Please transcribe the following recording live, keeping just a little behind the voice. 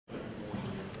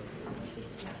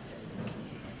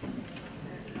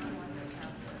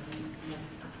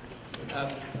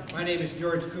My name is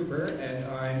George Cooper, and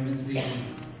I'm the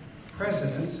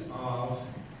president of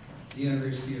the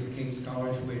University of King's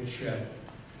College, which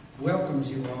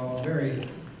welcomes you all very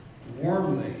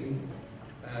warmly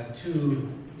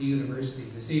to the university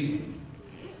this evening.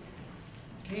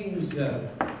 King's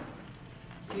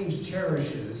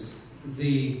cherishes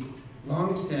the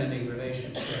long-standing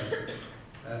relationship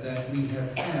that we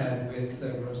have had with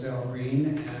Roselle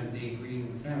Green and the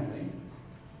Green family,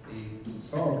 the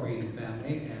Saul Green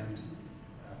family and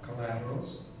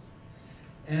collaterals,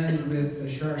 and with the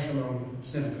Shar Shalom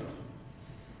Synagogue.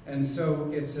 And so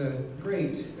it's a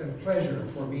great pleasure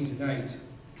for me tonight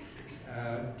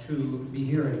to be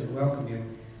here and to welcome you.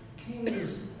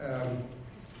 King's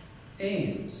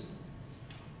aims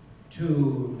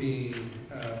to be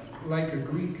like a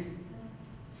Greek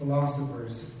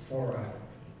philosopher's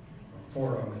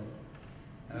forum,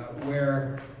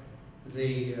 where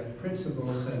the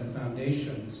principles and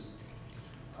foundations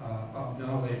of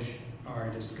knowledge are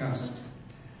discussed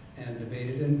and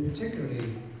debated, and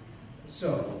particularly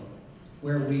so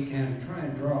where we can try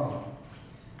and draw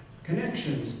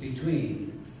connections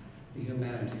between the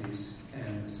humanities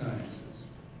and the sciences.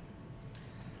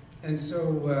 And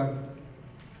so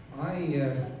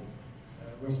I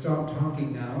will stop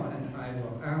talking now, and I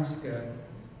will ask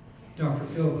Dr.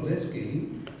 Phil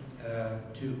Belitsky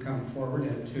to come forward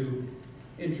and to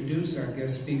introduce our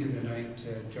guest speaker tonight,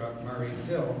 Jock Murray.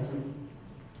 Phil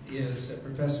is a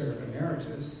professor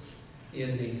emeritus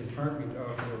in the Department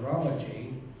of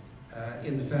Neurology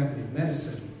in the Faculty of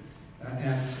Medicine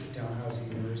at Dalhousie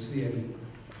University.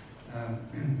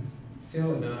 And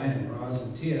Phil and I and Roz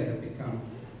and Tia have become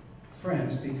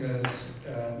friends because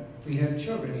we had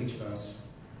children, each of us,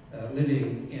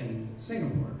 living in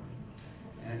Singapore.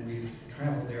 And we've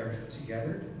traveled there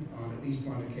together on at least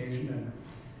one occasion.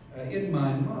 And in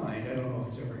my mind, I don't know if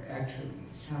it's ever actually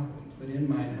happened, but in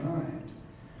my mind,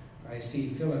 I see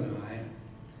Phil and I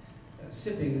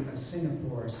sipping a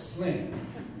Singapore Sling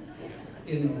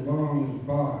in the long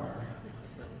bar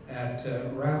at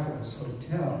Raffles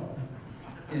Hotel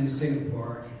in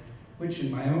Singapore, which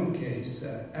in my own case,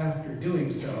 after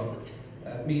doing so,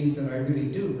 means that I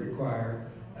really do require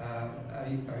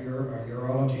a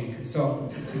urology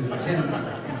consultant to attend me.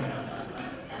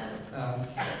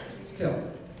 Phil.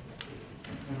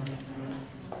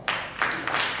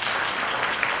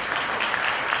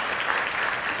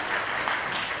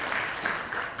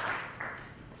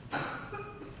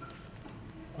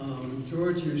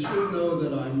 George, you should know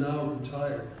that I'm now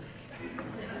retired,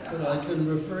 but I can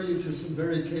refer you to some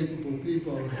very capable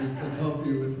people who can help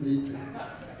you if need be.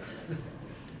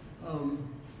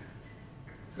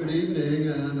 Good evening,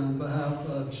 and on behalf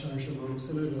of Shar Shalom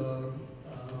Synagogue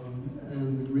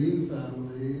and the Green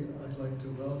family, I'd like to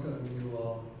welcome you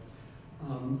all.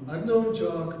 I've known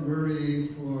Jock Murray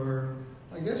for,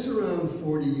 I guess, around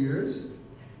 40 years.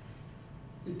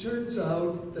 It turns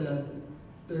out that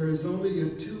there is only a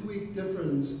 2-week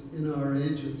difference in our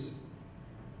ages,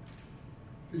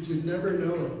 but you'd never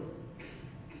know it.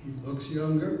 He looks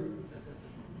younger,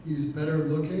 he's better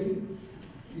looking,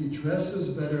 he dresses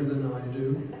better than I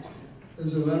do.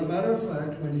 As a matter of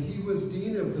fact, when he was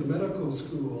dean of the medical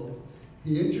school,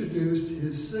 he introduced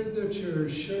his signature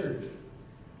shirt,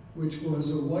 which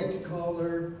was a white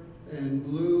collar and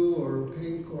blue or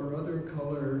pink or other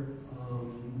color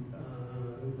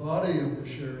body of the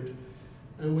shirt.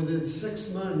 And within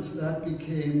 6 months, that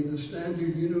became the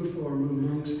standard uniform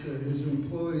amongst his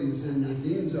employees in the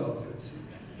dean's office.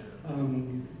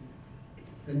 And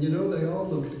you know, they all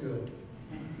looked good.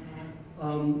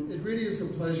 It really is a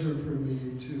pleasure for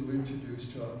me to introduce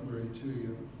Jock Murray to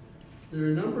you. There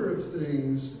are a number of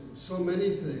things, so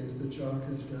many things that Jock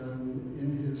has done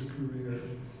in his career.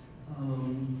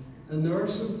 And there are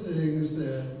some things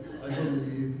that I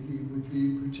believe he would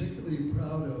be particularly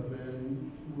proud of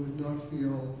and would not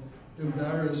feel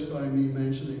embarrassed by me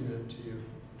mentioning them to you.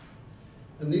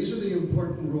 And these are the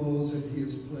important roles that he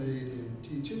has played in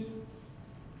teaching,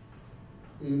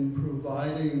 in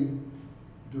providing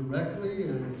directly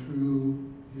and through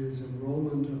his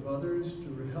enrollment of others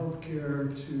to health care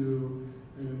to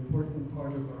an important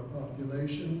part of our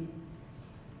population,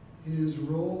 his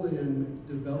role in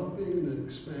developing and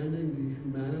expanding the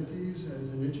humanities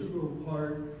as an integral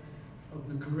part of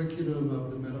the curriculum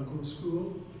of the medical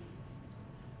school,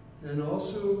 and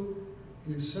also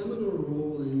his seminal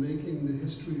role in making the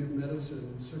history of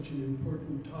medicine such an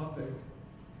important topic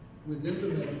within the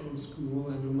medical school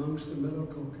and amongst the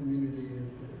medical community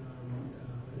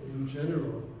in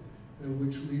general, and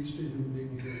which leads to him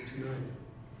being here tonight.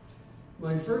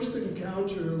 My first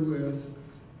encounter with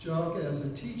Jock as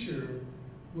a teacher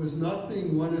was not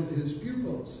being one of his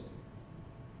pupils,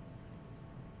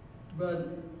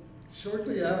 But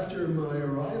shortly after my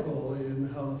arrival in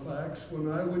Halifax,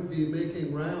 when I would be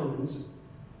making rounds,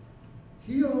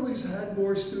 he always had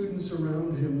more students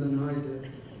around him than I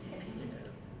did.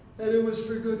 And it was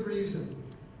for good reason.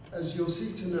 As you'll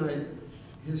see tonight,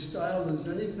 his style is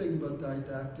anything but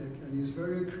didactic, and he's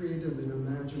very creative and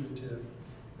imaginative,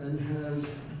 and has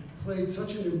played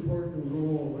such an important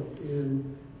role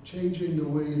in changing the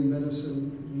way in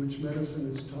which medicine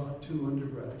is taught to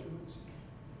undergraduates.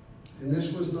 And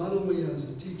this was not only as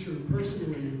a teacher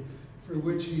personally, for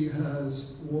which he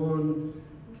has won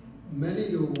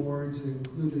many awards,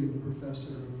 including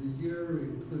Professor of the Year,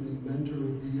 including Mentor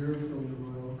of the Year from the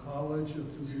Royal College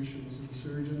of Physicians and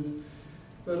Surgeons,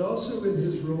 but also in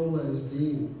his role as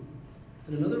Dean.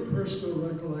 And another personal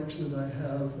recollection that I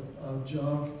have of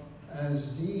Jock as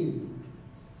Dean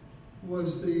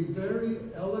was the very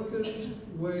elegant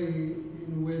way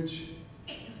in which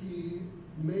he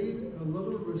made a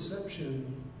little reception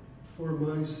for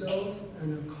myself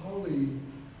and a colleague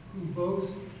who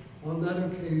both on that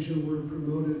occasion were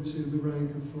promoted to the rank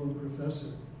of full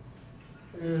professor.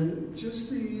 And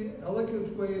just the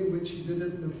elegant way in which he did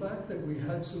it, and the fact that we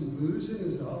had some booze in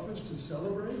his office to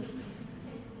celebrate,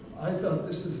 I thought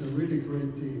this is a really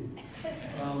great dean.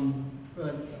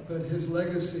 But his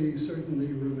legacy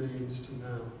certainly remains to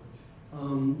now.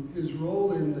 His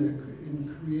role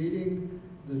in creating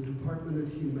the Department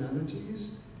of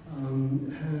Humanities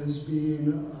has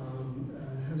been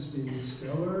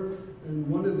stellar, and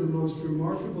one of the most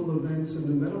remarkable events in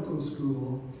the medical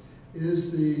school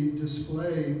is the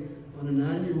display on an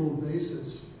annual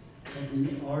basis of the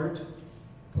art,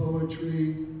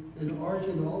 poetry, and art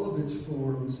in all of its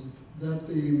forms that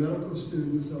the medical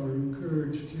students are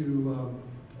encouraged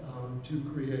to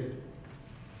create.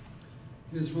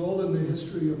 His role in the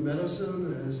history of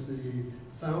medicine as the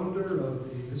founder of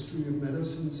the History of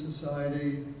Medicine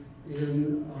Society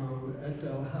at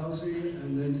Dalhousie,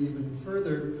 and then even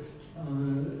further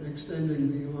extending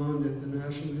beyond at the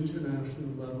national and international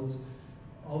levels,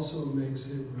 also makes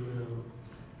him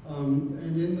renowned.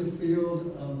 And in the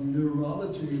field of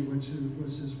neurology, which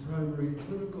was his primary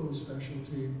clinical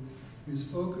specialty, his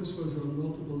focus was on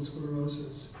multiple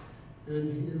sclerosis.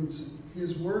 And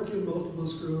his work in multiple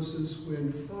sclerosis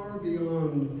went far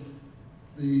beyond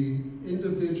the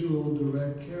individual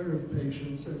direct care of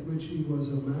patients, at which he was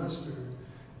a master,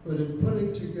 but in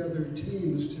putting together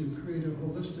teams to create a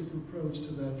holistic approach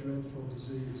to that dreadful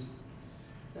disease.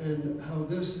 And how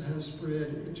this has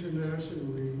spread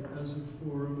internationally as a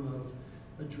form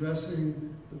of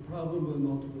addressing the problem of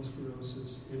multiple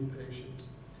sclerosis in patients.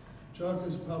 Jock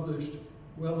has published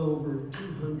well over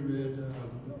 200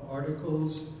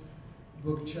 articles,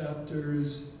 book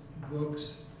chapters,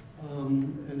 books,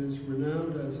 and is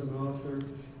renowned as an author.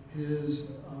 He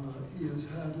has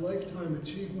had lifetime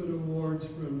achievement awards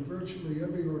from virtually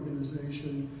every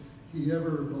organization he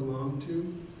ever belonged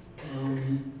to.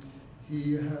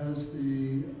 He has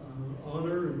the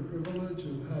honor and privilege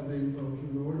of having both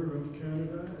an Order of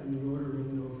Canada and an Order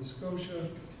of Nova Scotia,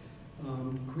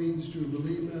 Queen's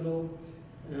Jubilee Medal,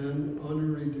 and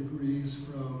honorary degrees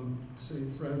from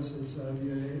St. Francis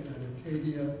Xavier and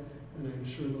Acadia, and I'm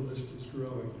sure the list is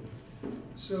growing.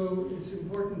 So it's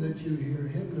important that you hear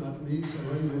him, not me, so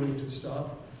I'm going to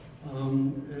stop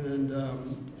and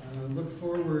look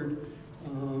forward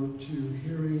to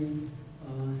hearing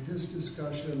his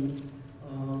discussion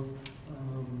of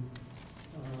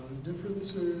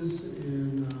differences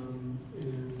in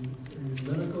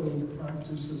medical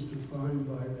practice as defined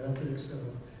by ethics of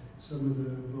some of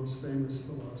the most famous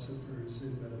philosophers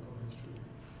in medical history.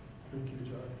 Thank you,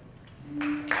 Jock.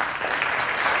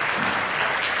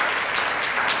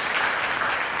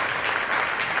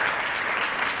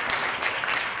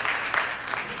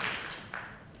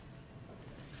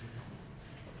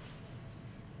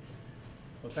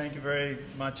 Well, thank you very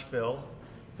much, Phil.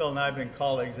 Phil and I have been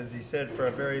colleagues, as he said, for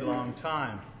a very long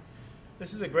time.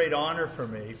 This is a great honor for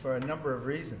me for a number of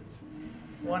reasons.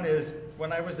 One is,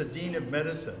 when I was a Dean of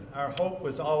Medicine, our hope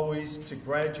was always to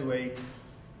graduate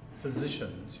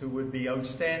physicians who would be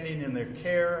outstanding in their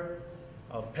care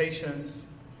of patients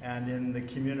and in the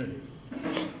community.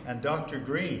 And Dr.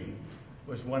 Green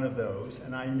was one of those,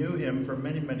 and I knew him for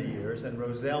many, many years, and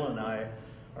Roselle and I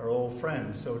are old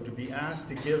friends. So to be asked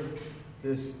to give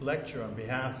this lecture on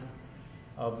behalf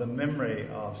of the memory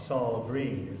of Saul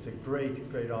Green is a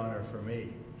great, great honor for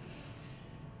me.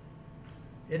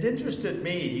 It interested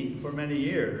me for many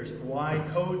years why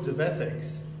codes of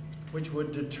ethics, which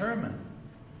would determine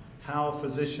how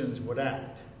physicians would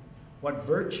act, what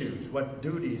virtues, what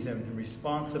duties and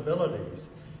responsibilities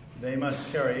they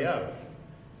must carry out,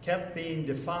 kept being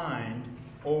defined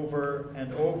over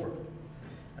and over.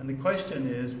 And the question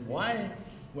is, why,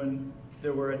 when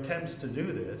there were attempts to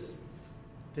do this,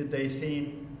 did they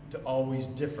seem to always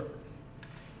differ?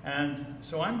 And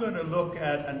so I'm going to look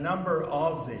at a number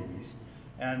of these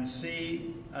and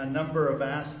see a number of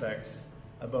aspects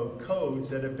about codes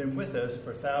that have been with us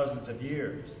for thousands of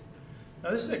years.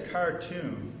 Now this is a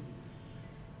cartoon.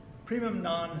 Primum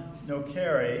non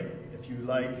nocere, if you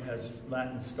like, as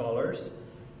Latin scholars,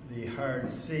 the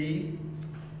hard C,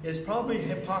 is probably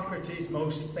Hippocrates'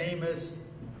 most famous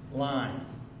line.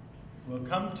 We'll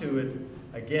come to it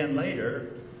again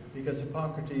later, because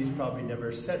Hippocrates probably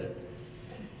never said it.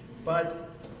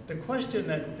 But the question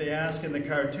that they ask in the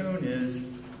cartoon is,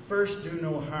 first, do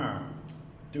no harm.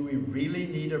 Do we really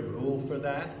need a rule for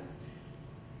that?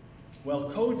 Well,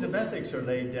 codes of ethics are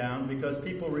laid down because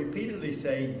people repeatedly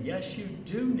say, yes, you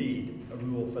do need a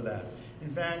rule for that.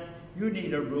 In fact, you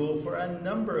need a rule for a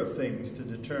number of things to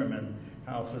determine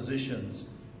how physicians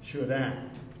should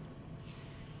act.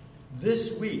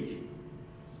 This week,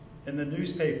 in the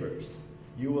newspapers,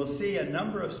 you will see a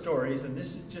number of stories, and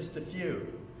this is just a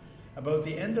few, about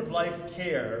the end-of-life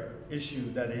care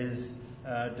issue that is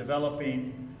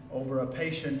developing over a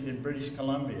patient in British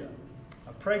Columbia.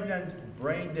 A pregnant,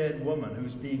 brain-dead woman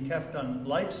who's being kept on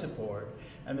life support,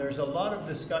 and there's a lot of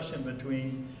discussion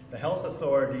between the health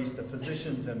authorities, the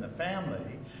physicians, and the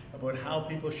family about how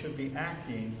people should be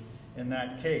acting in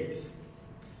that case.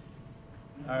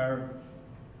 Our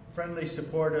friendly,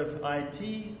 supportive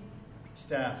IT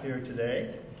staff here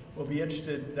today will be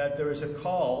interested that there is a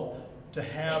call to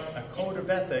have a code of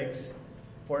ethics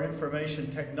for information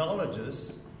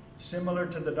technologists similar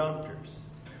to the doctors.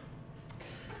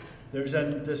 There's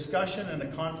a discussion and a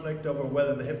conflict over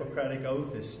whether the Hippocratic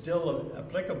Oath is still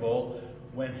applicable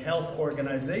when health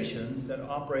organizations that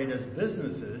operate as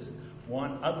businesses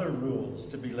want other rules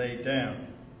to be laid down.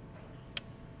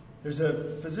 There's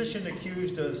a physician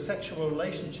accused of a sexual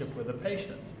relationship with a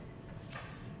patient.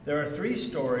 There are 3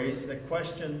 stories that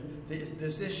question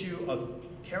this issue of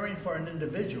caring for an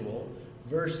individual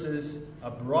versus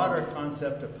a broader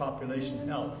concept of population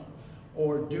health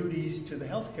or duties to the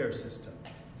healthcare system.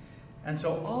 And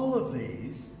so all of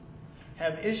these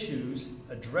have issues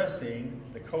addressing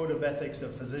the code of ethics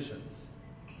of physicians.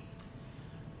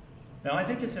 Now, I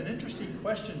think it's an interesting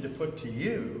question to put to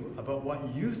you about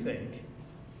what you think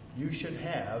you should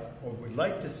have or would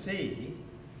like to see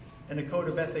in a code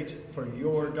of ethics for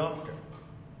your doctor.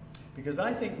 Because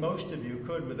I think most of you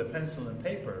could, with a pencil and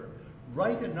paper,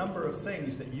 write a number of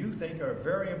things that you think are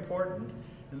very important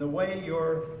in the way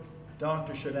your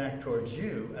doctor should act towards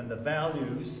you and the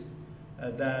values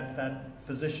that that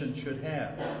physician should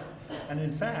have. And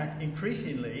in fact,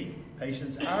 increasingly,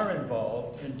 patients are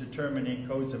involved in determining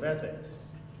codes of ethics.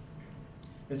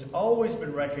 It's always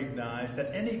been recognized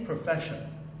that any profession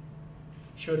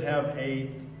should have a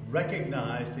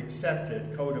recognized,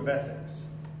 accepted code of ethics.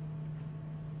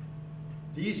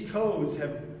 These codes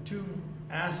have 2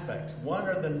 aspects. One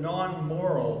are the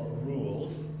non-moral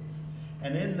rules,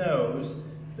 and in those,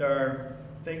 there are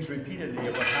things repeatedly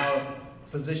about how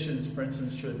physicians, for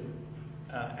instance, should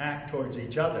act towards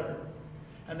each other.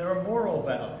 And there are moral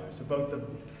values about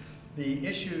the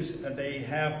issues that they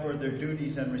have for their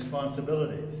duties and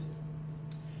responsibilities.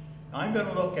 I'm going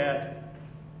to look at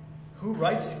who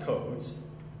writes codes,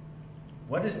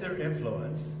 what is their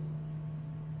influence,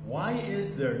 why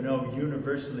is there no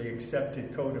universally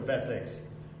accepted code of ethics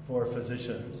for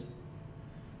physicians,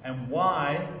 and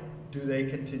why do they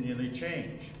continually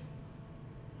change?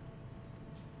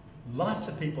 Lots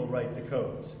of people write the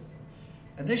codes.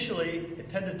 Initially, it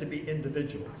tended to be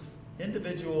individuals.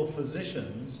 Individual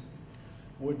physicians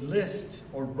would list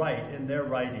or write in their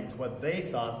writings what they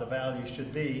thought the values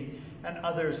should be, and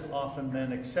others often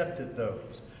then accepted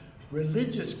those.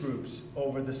 Religious groups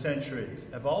over the centuries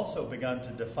have also begun to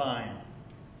define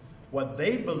what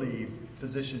they believe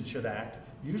physicians should act,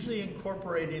 usually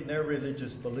incorporating their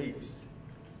religious beliefs.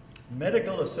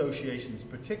 Medical associations,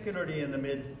 particularly in the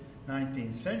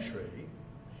mid-19th century,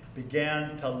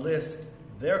 began to list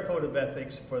their code of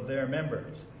ethics for their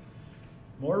members.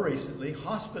 More recently,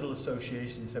 hospital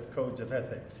associations have codes of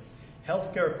ethics.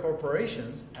 Healthcare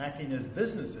corporations, acting as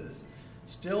businesses,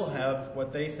 still have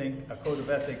what they think a code of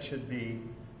ethics should be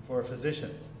for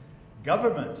physicians.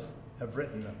 Governments have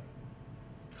written them.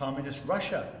 Communist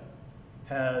Russia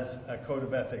has a code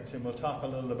of ethics, and we'll talk a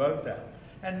little about that.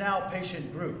 And now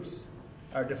patient groups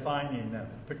are defining them,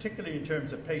 particularly in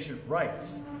terms of patient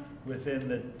rights within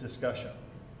the discussion.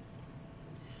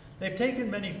 They've taken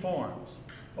many forms.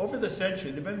 Over the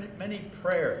century, there have been many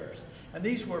prayers, and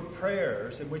these were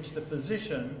prayers in which the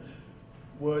physician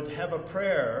would have a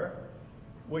prayer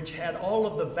which had all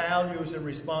of the values and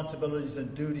responsibilities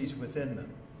and duties within them.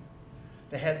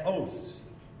 They had oaths,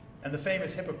 and the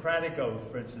famous Hippocratic Oath,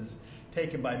 for instance,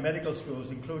 taken by medical schools,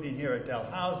 including here at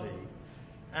Dalhousie,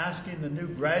 asking the new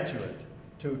graduate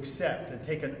to accept and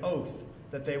take an oath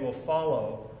that they will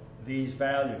follow these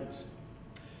values.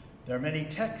 There are many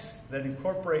texts that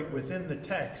incorporate within the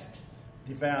text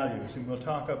the values, and we'll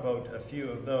talk about a few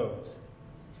of those.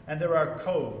 And there are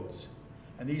codes,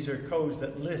 and these are codes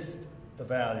that list the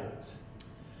values.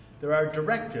 There are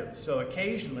directives, so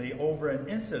occasionally over an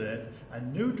incident, a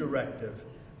new directive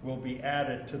will be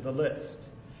added to the list.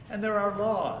 And there are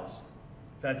laws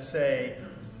that say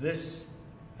this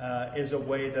is a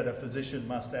way that a physician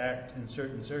must act in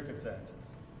certain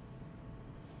circumstances.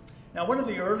 Now, one of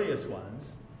the earliest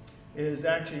ones is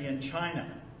actually in China.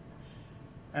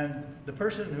 And the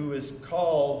person who is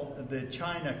called the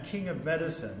China King of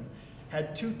Medicine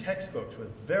had two textbooks with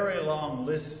very long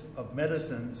lists of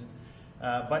medicines,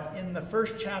 but in the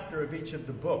first chapter of each of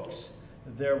the books,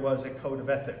 there was a code of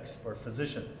ethics for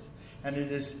physicians. And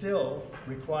it is still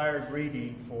required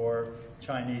reading for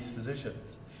Chinese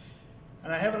physicians.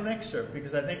 And I have an excerpt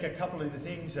because I think a couple of the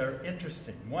things are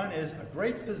interesting. One is a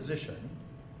great physician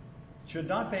should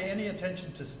not pay any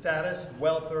attention to status,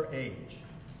 wealth, or age.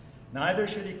 Neither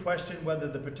should he question whether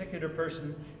the particular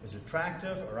person is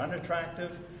attractive or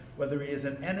unattractive, whether he is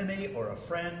an enemy or a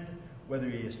friend, whether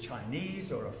he is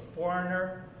Chinese or a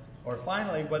foreigner, or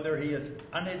finally, whether he is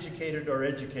uneducated or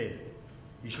educated.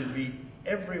 He should meet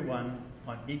everyone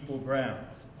on equal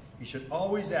grounds. He should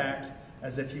always act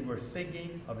as if he were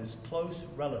thinking of his close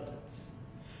relatives.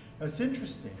 Now, it's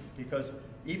interesting because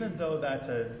even though that's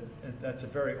a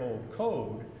very old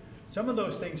code, some of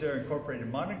those things are incorporated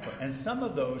in modern code, and some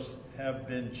of those have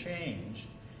been changed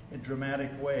in dramatic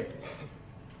ways.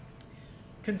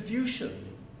 Confucian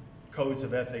codes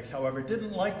of ethics, however,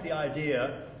 didn't like the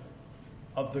idea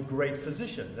of the great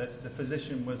physician, that the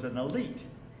physician was an elite.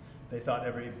 They thought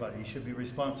everybody should be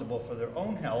responsible for their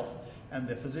own health, and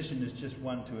the physician is just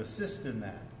one to assist in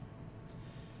that.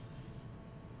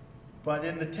 But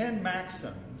in the 10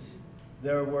 maxims,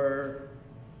 there were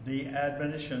the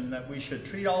admonition that we should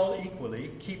treat all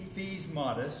equally, keep fees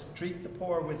modest, treat the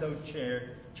poor without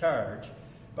charge,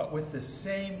 but with the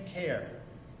same care.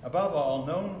 Above all,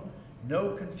 no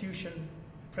Confucian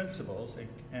principles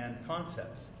and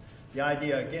concepts. The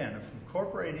idea, again, of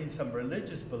incorporating some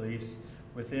religious beliefs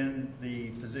within the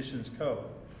physician's code.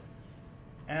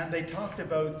 And they talked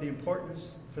about the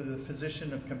importance for the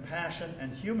physician of compassion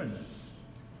and humanness,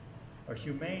 or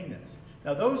humaneness.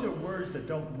 Now, those are words that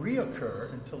don't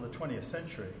reoccur until the 20th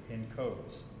century in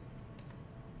codes.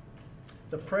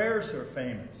 The prayers are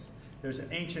famous. There's an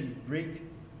ancient Greek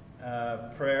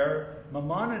prayer,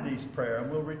 Maimonides' prayer, and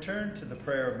we'll return to the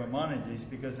prayer of Maimonides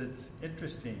because it's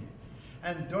interesting.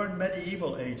 And during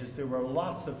medieval ages, there were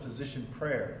lots of physician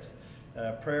prayers.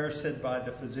 Prayers said by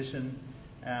the physician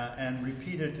and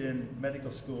repeated in medical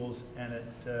schools and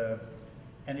at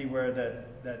anywhere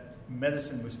that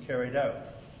medicine was carried out.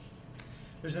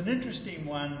 There's an interesting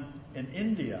one in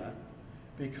India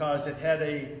because it had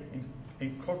an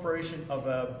incorporation of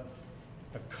a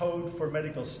code for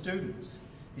medical students.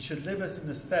 He should live as an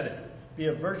ascetic, be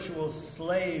a virtual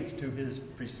slave to his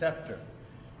preceptor,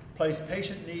 place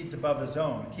patient needs above his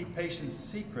own, keep patients'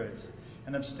 secrets,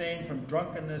 and abstain from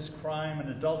drunkenness, crime, and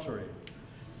adultery.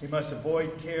 He must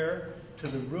avoid care to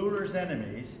the ruler's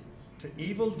enemies, to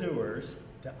evildoers,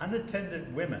 to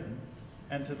unattended women,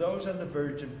 and to those on the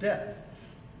verge of death.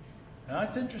 Now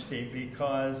that's interesting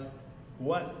because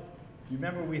you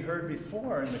remember we heard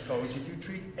before in the codes that you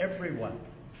treat everyone,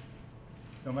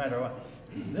 no matter what.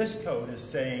 This code is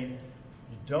saying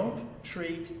you don't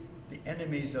treat the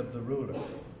enemies of the ruler.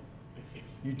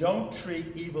 You don't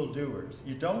treat evildoers.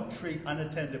 You don't treat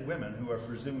unattended women who are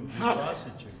presumably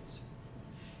prostitutes.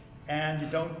 And you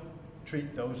don't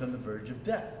treat those on the verge of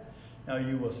death. Now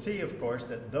you will see, of course,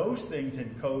 that those things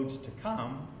in codes to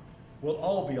come will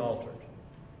all be altered.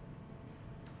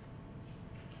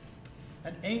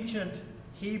 An ancient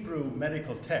Hebrew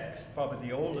medical text, probably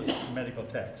the oldest medical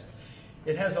text,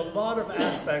 it has a lot of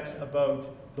aspects about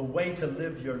the way to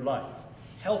live your life,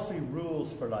 healthy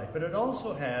rules for life, but it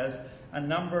also has a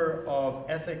number of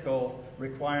ethical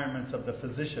requirements of the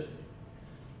physician.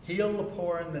 Heal the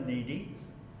poor and the needy,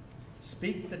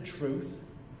 speak the truth,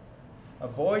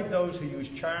 avoid those who use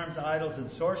charms, idols, and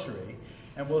sorcery,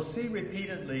 and we'll see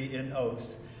repeatedly in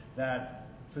oaths that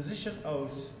physician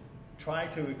oaths try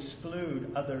to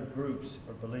exclude other groups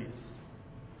or beliefs.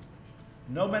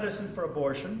 No medicine for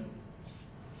abortion.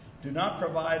 Do not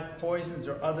provide poisons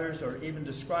or others, or even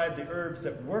describe the herbs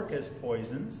that work as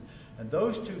poisons. And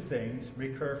those two things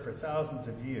recur for thousands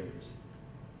of years.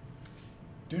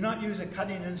 Do not use a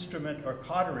cutting instrument or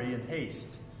cautery in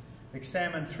haste.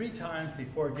 Examine 3 times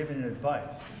before giving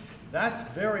advice. That's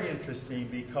very interesting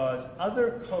because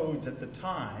other codes at the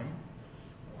time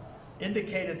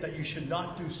indicated that you should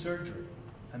not do surgery.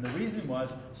 And the reason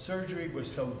was surgery was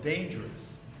so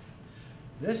dangerous.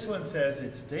 This one says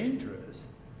it's dangerous,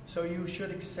 so you should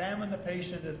examine the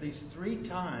patient at least 3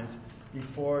 times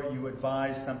before you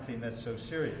advise something that's so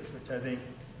serious, which I think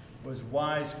was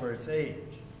wise for its age.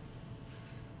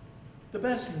 The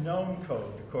best known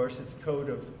code, of course, is the Code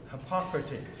of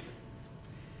Hippocrates.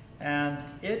 And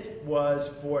it was,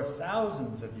 for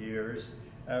thousands of years,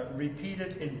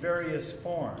 repeated in various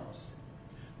forms.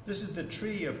 This is the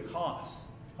tree of Kos,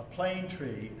 a plane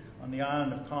tree on the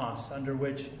island of Kos, under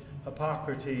which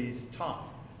Hippocrates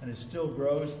taught, and it still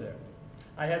grows there.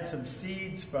 I had some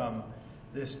seeds from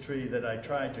this tree that I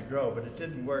tried to grow, but it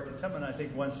didn't work. And someone, I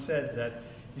think, once said that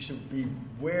you should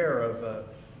beware of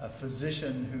a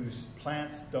physician whose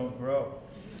plants don't grow.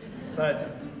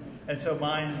 And so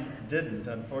mine didn't,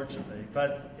 unfortunately,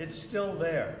 but it's still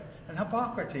there. And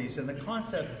Hippocrates and the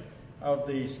concept of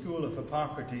the school of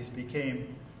Hippocrates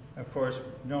became, of course,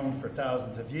 known for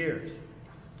thousands of years.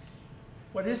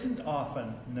 What isn't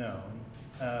often known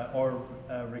or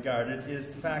regarded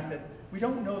is the fact that we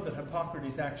don't know that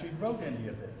Hippocrates actually wrote any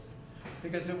of this,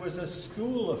 because there was a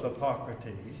school of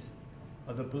Hippocrates,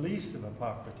 of the beliefs of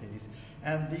Hippocrates,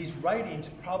 and these writings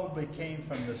probably came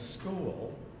from the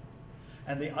school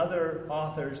and the other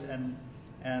authors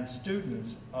and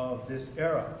students of this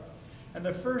era. And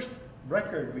the first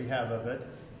record we have of it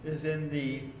is in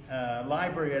the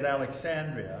library at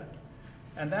Alexandria,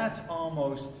 and that's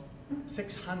almost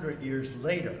 600 years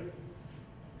later.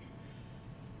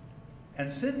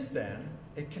 And since then,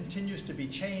 it continues to be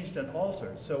changed and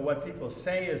altered. So what people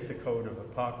say is the Code of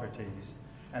Hippocrates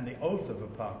and the Oath of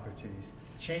Hippocrates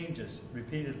changes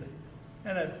repeatedly.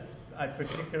 And I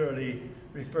particularly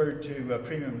referred to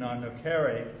primum non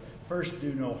nocere, first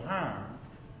do no harm.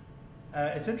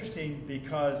 It's interesting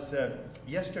because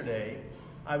yesterday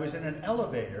I was in an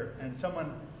elevator and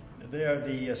someone there,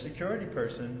 the security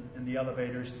person in the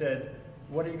elevator, said,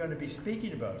 "What are you going to be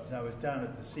speaking about?" And I was down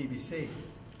at the CBC.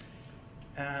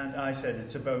 And I said,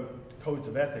 "It's about codes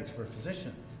of ethics for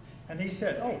physicians." And he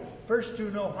said, "Oh, first do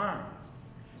no harm."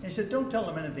 And he said, "Don't tell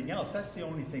them anything else. That's the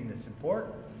only thing that's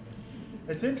important."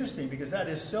 It's interesting because that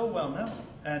is so well known,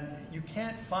 and you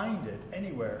can't find it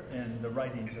anywhere in the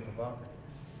writings of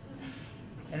Hippocrates.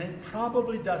 And it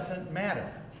probably doesn't matter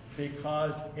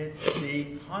because it's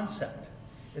the concept,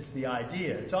 it's the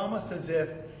idea. It's almost as if,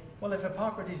 well, if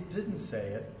Hippocrates didn't say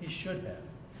it, he should have.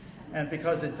 And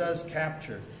because it does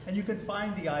capture, and you can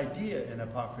find the idea in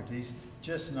Hippocrates,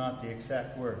 just not the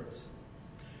exact words.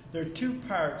 There are 2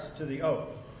 parts to the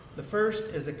oath. The first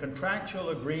is a contractual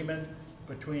agreement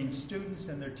between students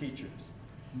and their teachers.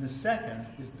 And the second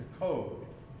is the code.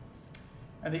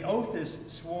 And the oath is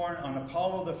sworn on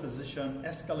Apollo the physician,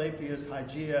 Aesculapius,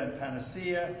 Hygeia, and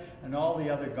Panacea, and all the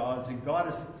other gods and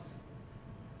goddesses.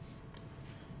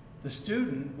 The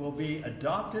student will be an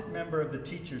adopted member of the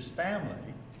teacher's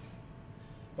family,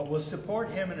 but will support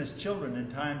him and his children in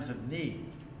times of need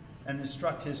and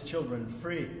instruct his children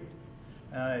free.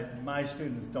 My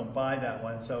students don't buy that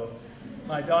one, so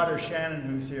my daughter Shannon,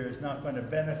 who's here, is not going to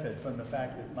benefit from the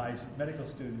fact that my medical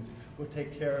students will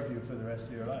take care of you for the rest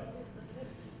of your life.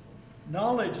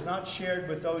 Knowledge not shared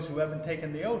with those who haven't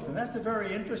taken the oath, and that's a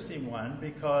very interesting one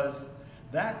because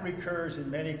that recurs in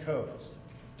many codes.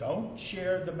 Don't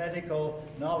share the medical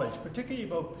knowledge, particularly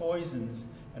about poisons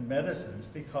and medicines,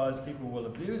 because people will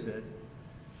abuse it.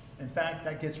 In fact,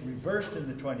 that gets reversed in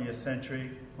the 20th century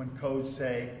when codes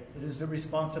say it is the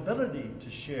responsibility to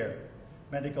share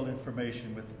medical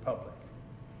information with the public.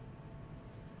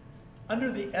 Under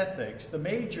the ethics, the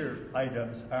major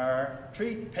items are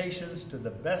treat patients to the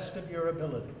best of your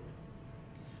ability.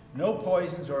 No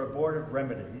poisons or abortive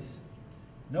remedies.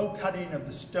 No cutting of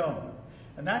the stone.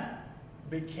 And that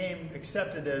became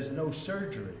accepted as no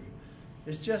surgery.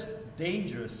 It's just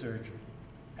dangerous surgery.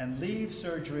 And leave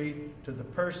surgery to the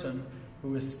person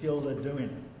who is skilled at doing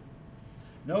it.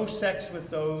 No sex with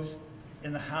those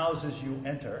in the houses you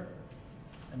enter.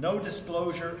 And no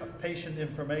disclosure of patient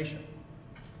information.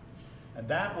 And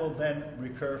that will then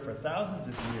recur for thousands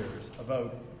of years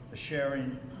about the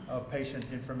sharing of patient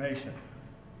information.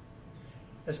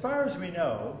 As far as we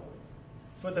know,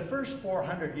 for the first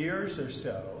 400 years or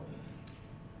so,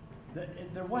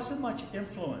 there wasn't much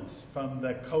influence from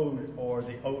the code or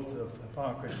the oath of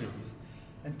Hippocrates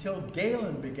until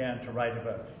Galen began to write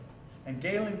about it. And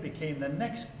Galen became the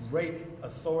next great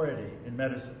authority in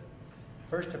medicine.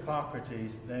 first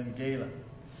Hippocrates, then Galen.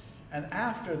 And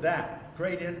after that,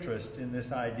 great interest in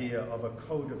this idea of a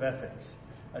code of ethics,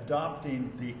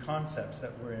 adopting the concepts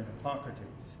that were in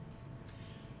Hippocrates.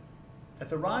 At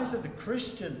the rise of the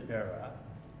Christian era,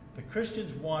 the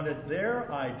Christians wanted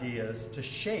their ideas to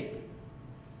shape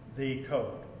the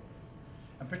code.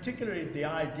 And particularly the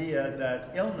idea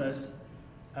that illness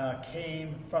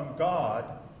came from God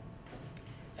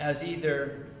as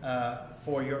either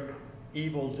for your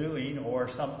evil doing or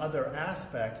some other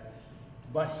aspect,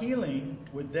 but healing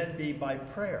would then be by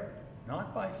prayer,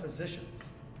 not by physicians.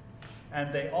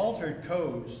 And they altered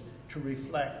codes to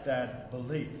reflect that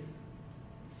belief.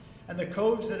 And the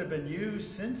codes that have been used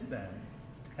since then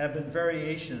have been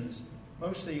variations,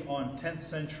 mostly on 10th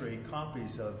century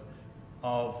copies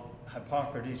of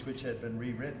Hippocrates, which had been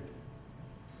rewritten.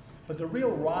 But the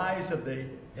real rise of the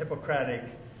Hippocratic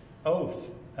Oath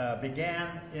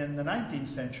began in the 19th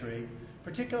century,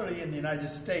 particularly in the United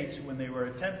States, when they were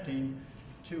attempting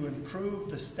to improve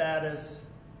the status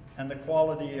and the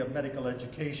quality of medical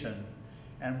education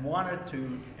and wanted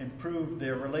to improve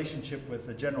their relationship with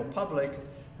the general public,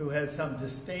 who had some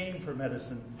disdain for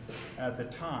medicine at the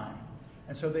time.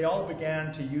 And so they all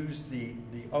began to use the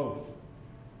oath.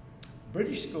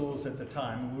 British schools at the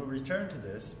time, and we'll return to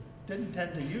this, didn't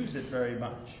tend to use it very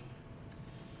much.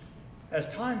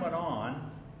 As time went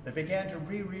on, they began to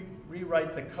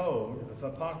rewrite the code of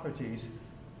Hippocrates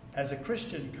as a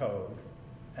Christian code,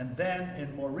 and then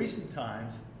in more recent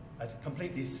times, a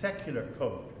completely secular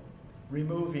code,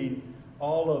 removing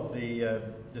all of the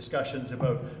discussions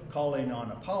about calling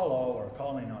on Apollo or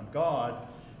calling on God.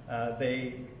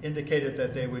 They indicated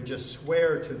that they would just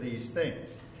swear to these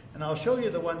things. And I'll show you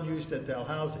the one used at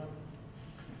Dalhousie.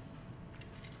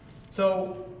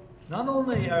 So not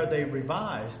only are they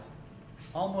revised,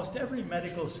 almost every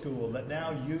medical school that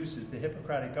now uses the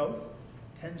Hippocratic Oath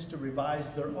tends to revise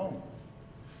their own.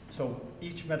 So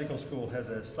each medical school has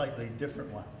a slightly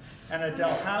different one. And at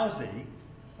Dalhousie,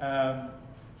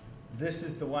 this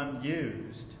is the one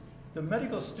used. The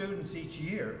medical students each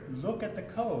year look at the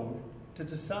code to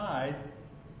decide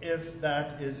if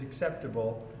that is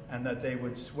acceptable and that they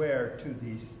would swear to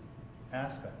these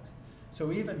aspects.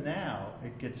 So even now,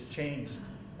 it gets changed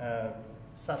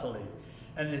subtly.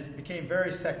 And it became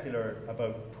very secular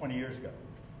about 20 years ago.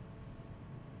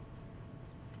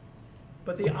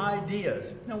 But the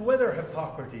ideas, now whether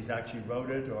Hippocrates actually wrote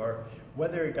it or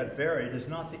whether it got varied is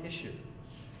not the issue.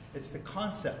 It's the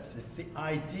concepts, it's the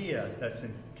idea that's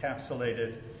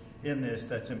encapsulated in this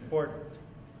that's important.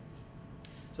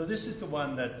 So this is the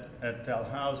one that at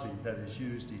Dalhousie that is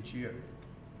used each year.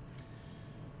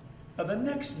 Now the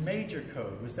next major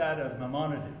code was that of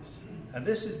Maimonides. And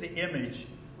this is the image.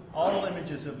 All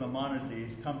images of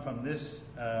Maimonides come from this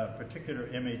particular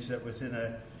image that was in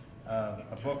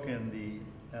a book in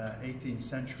the 18th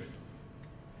century.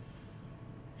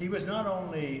 He was not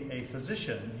only a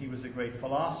physician, he was a great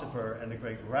philosopher and a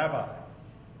great rabbi.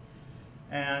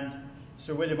 And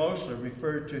Sir William Osler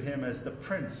referred to him as the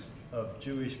prince of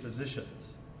Jewish physicians.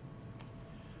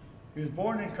 He was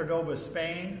born in Cordoba,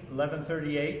 Spain,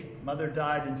 1138. Mother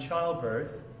died in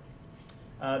childbirth.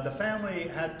 The family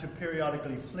had to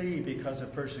periodically flee because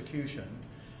of persecution.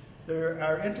 There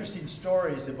are interesting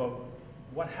stories about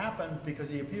what happened because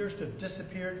he appears to have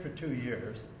disappeared for 2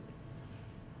 years.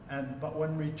 But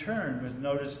when returned, was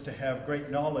noticed to have great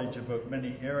knowledge about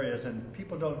many areas, and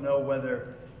people don't know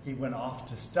whether he went off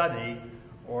to study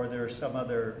or there's some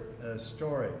other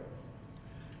story.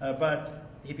 But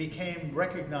he became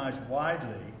recognized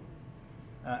widely,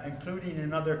 including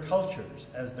in other cultures,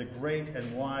 as the great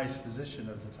and wise physician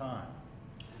of the time.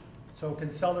 So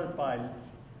consulted by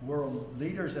world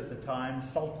leaders at the time,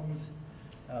 sultans,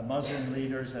 Muslim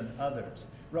leaders, and others.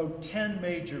 Wrote 10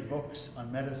 major books on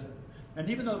medicine. And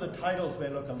even though the titles may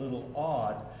look a little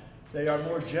odd, they are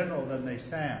more general than they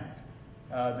sound.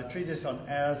 The treatise on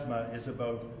asthma is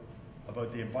about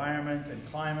the environment and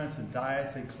climates and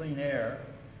diets and clean air.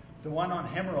 The one on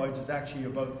hemorrhoids is actually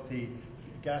about the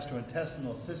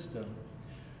gastrointestinal system.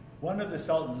 One of the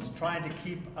sultans, trying to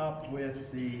keep up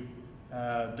with the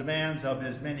demands of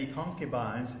his many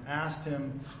concubines, asked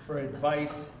him for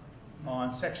advice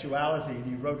on sexuality, and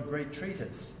he wrote a great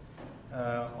treatise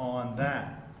on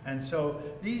that. And so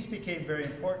these became very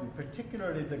important,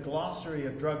 particularly the Glossary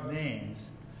of Drug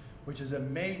Names, which is a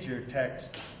major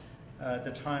text at the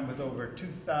time with over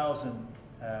 2,000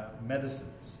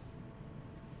 medicines.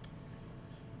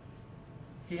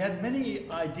 He had many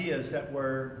ideas that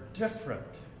were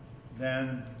different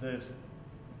than the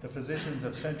physicians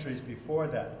of centuries before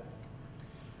that.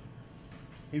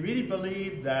 He really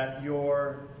believed that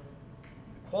the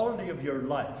quality of your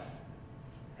life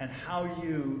and how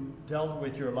you dealt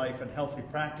with your life and healthy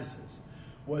practices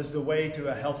was the way to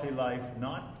a healthy life,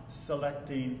 not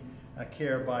selecting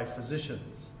care by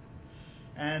physicians.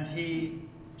 And he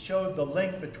showed the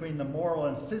link between the moral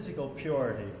and physical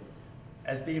purity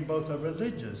as being both a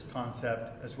religious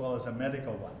concept as well as a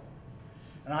medical one.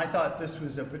 And I thought this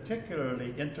was a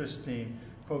particularly interesting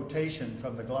quotation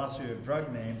from the Glossary of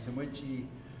Drug Names, in which he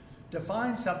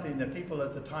defined something that people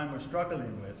at the time were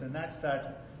struggling with, and that's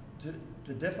that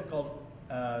the difficult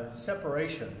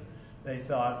separation, they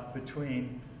thought,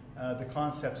 between the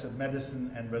concepts of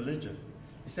medicine and religion.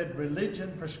 He said,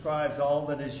 religion prescribes all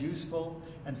that is useful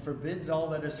and forbids all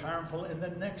that is harmful in the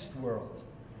next world,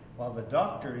 while the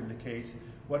doctor indicates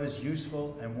what is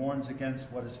useful and warns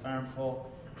against what is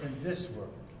harmful in this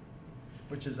world,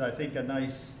 which is, I think, a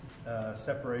nice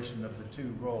separation of the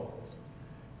two roles.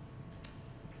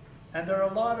 And there are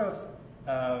a lot of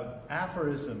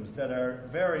aphorisms that are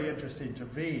very interesting to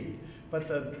read, but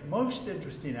the most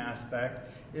interesting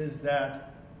aspect is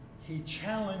that he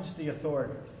challenged the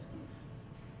authorities.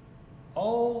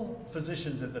 All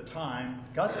physicians at the time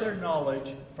got their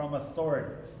knowledge from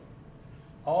authorities.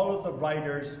 All of the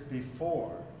writers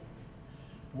before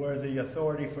were the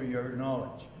authority for your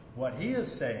knowledge. What he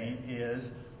is saying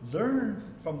is, learn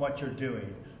from what you're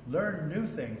doing, learn new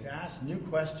things, ask new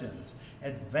questions,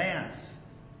 advance.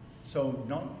 So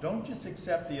don't just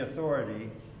accept the authority,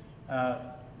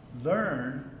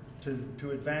 learn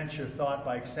to advance your thought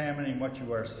by examining what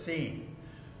you are seeing,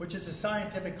 which is a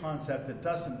scientific concept that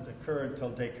doesn't occur until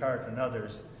Descartes and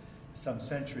others some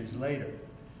centuries later.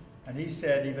 And he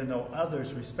said, even though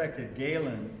others respected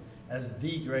Galen as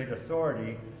the great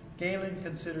authority, Galen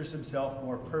considers himself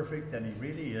more perfect than he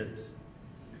really is.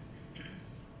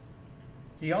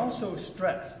 He also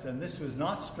stressed, and this was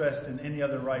not stressed in any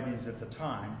other writings at the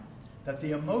time, that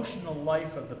the emotional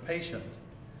life of the patient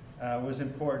was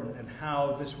important and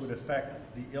how this would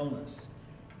affect the illness.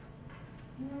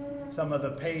 Some of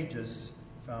the pages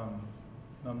from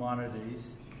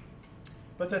Maimonides.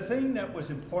 But the thing that was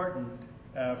important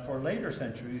for later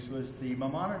centuries was the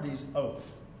Maimonides oath.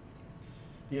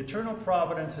 The eternal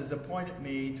providence has appointed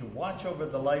me to watch over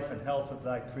the life and health of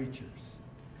thy creatures.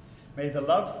 May the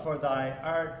love for thy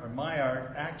art, or my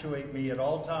art, actuate me at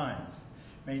all times.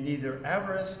 May neither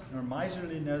avarice, nor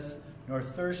miserliness, nor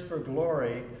thirst for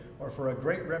glory, or for a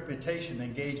great reputation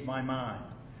engage my mind.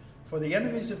 For the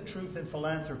enemies of truth and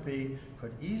philanthropy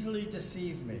could easily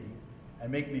deceive me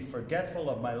and make me forgetful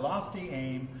of my lofty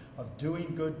aim of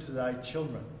doing good to thy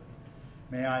children.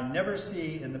 May I never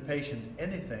see in the patient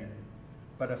anything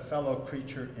but a fellow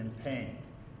creature in pain.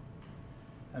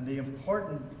 And the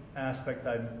important aspect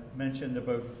I mentioned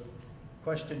about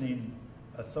questioning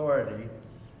authority,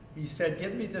 he said,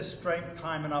 give me the strength,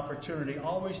 time, and opportunity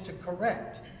always to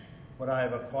correct what I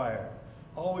have acquired,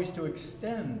 always to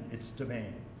extend its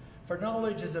domain. For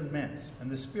knowledge is immense, and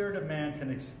the spirit of man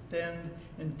can extend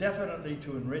indefinitely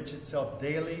to enrich itself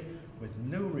daily with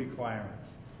new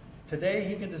requirements. Today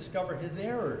he can discover his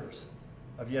errors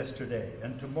of yesterday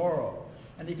and tomorrow,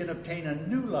 and he can obtain a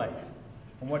new light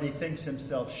on what he thinks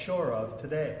himself sure of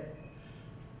today.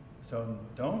 So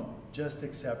don't just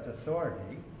accept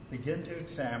authority, begin to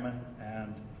examine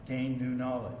and gain new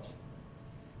knowledge.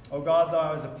 O God,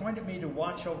 thou hast appointed me to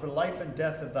watch over life and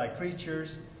death of thy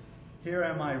creatures. Here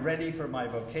am I ready for my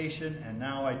vocation, and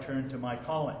now I turn to my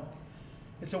calling.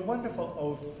 It's a wonderful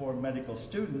oath for medical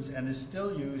students and is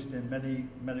still used in many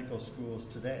medical schools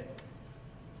today.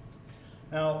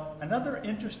 Now, another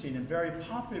interesting and very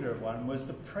popular one was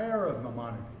the prayer of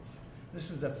Maimonides. This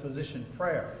was a physician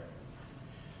prayer.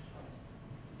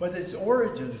 But its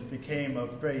origins became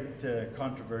of great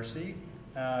controversy.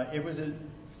 It was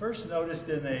first noticed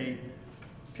in a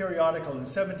periodical in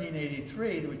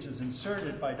 1783, which was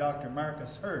inserted by Dr.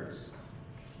 Marcus Hertz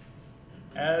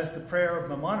as the prayer of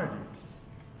Maimonides.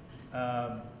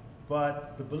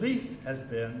 But the belief has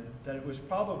been that it was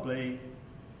probably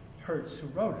Hertz who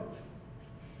wrote it.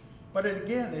 But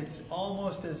again, it's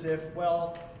almost as if,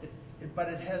 well, but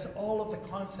it has all of the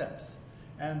concepts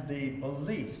and the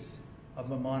beliefs of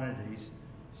Maimonides,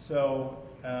 so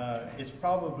it's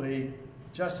probably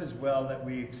just as well that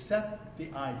we accept the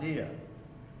idea.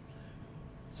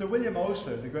 Sir William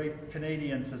Osler, the great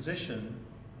Canadian physician,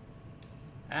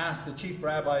 asked the chief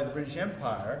rabbi of the British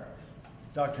Empire,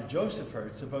 Dr. Joseph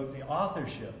Hertz, about the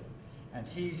authorship, and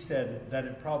he said that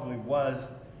it probably was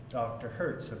Dr.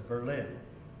 Hertz of Berlin.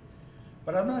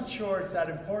 But I'm not sure it's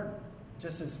that important.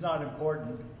 Just as it's not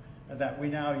important that we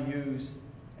now use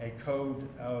a code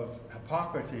of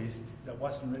Hippocrates that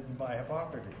wasn't written by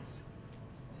Hippocrates.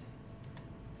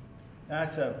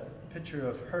 That's a picture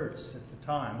of Hertz at the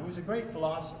time, who was a great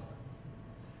philosopher.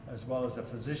 as well as a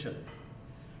physician.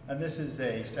 And this is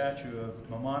a statue of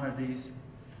Maimonides,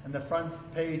 and the front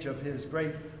page of his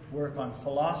great work on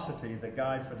philosophy, The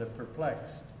Guide for the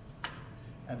Perplexed.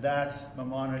 And that's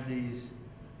Maimonides'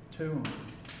 tomb.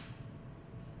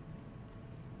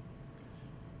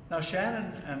 Now,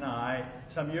 Shannon and I,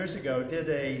 some years ago, did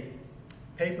a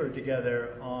paper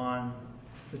together on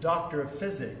the Doctor of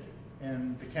Physic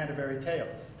in the Canterbury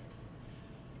Tales.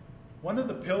 One of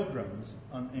the pilgrims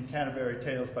in Canterbury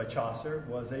Tales by Chaucer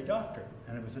was a doctor,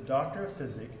 and it was a doctor of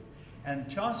physic. And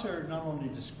Chaucer not only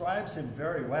describes him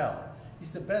very well,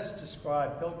 he's the best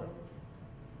described pilgrim.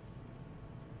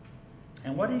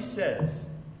 And what he says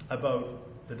about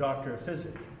the doctor of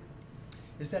physic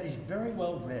is that he's very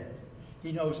well read.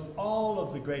 He knows all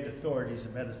of the great authorities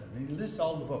of medicine. And he lists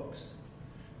all the books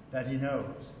that he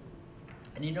knows.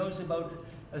 And he knows about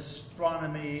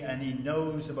astronomy, and he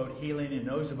knows about healing, he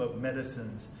knows about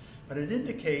medicines. But it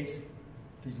indicates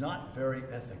he's not very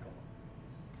ethical.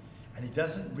 And he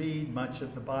doesn't read much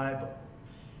of the Bible.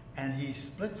 And he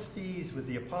splits fees with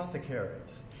the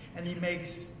apothecaries. And he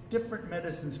makes different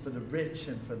medicines for the rich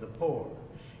and for the poor.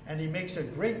 And he makes a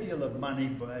great deal of money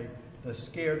by the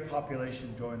scared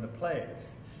population during the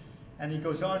plagues. And he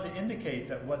goes on to indicate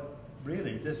that what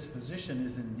really this physician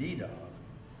is in need of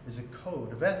is a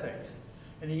code of ethics.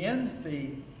 And he ends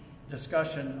the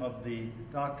discussion of the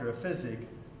Doctor of Physic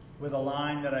with a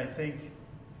line that I think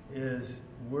is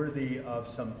worthy of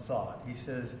some thought. He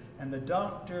says, "And the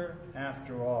doctor,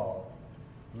 after all,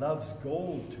 loves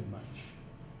gold too much."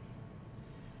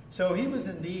 So he was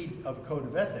in need of a code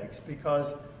of ethics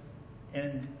because,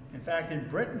 in fact, in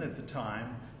Britain at the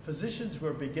time, physicians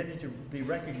were beginning to be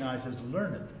recognized as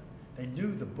learned. They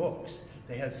knew the books.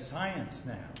 They had science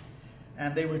now.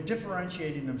 And they were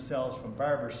differentiating themselves from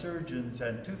barber surgeons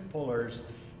and tooth pullers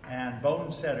and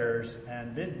bone setters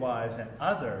and midwives and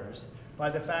others by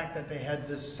the fact that they had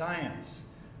this science.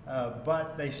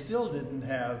 But they still didn't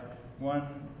have one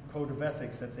code of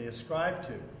ethics that they ascribed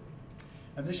to.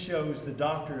 And this shows the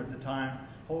doctor at the time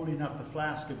holding up the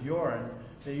flask of urine.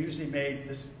 They usually made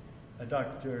this, I'm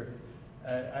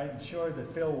sure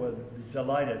that Phil would be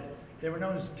delighted. They were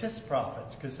known as piss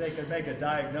prophets because they could make a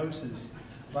diagnosis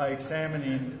by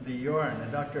examining the urine. And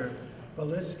Dr.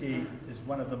 Belitsky is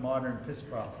one of the modern piss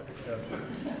prophets. So.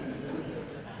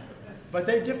 But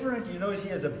they differentiate, you notice he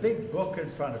has a big book in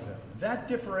front of him. That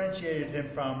differentiated him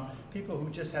from people who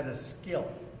just had a skill.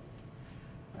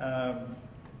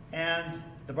 And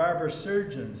the barber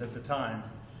surgeons at the time,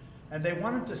 and they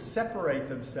wanted to separate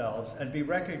themselves and be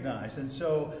recognized. And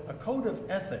so a code of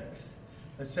ethics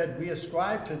that said we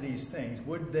ascribe to these things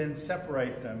would then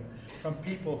separate them from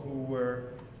people who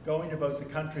were going about the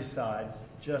countryside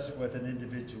just with an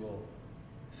individual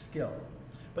skill.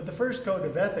 But the first code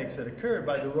of ethics that occurred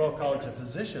by the Royal College of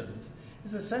Physicians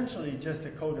is essentially just a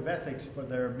code of ethics for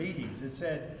their meetings. It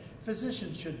said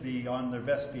physicians should be on their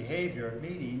best behavior at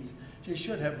meetings. They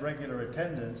should have regular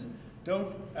attendance.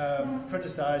 Don't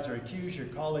criticize or accuse your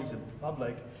colleagues in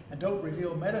public, and don't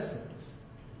reveal medicines,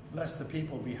 lest the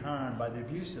people be harmed by the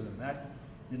abuse of them. That,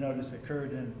 you notice,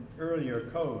 occurred in earlier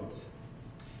codes.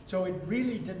 So it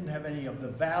really didn't have any of the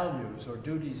values or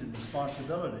duties and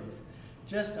responsibilities,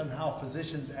 just on how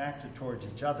physicians acted towards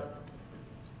each other.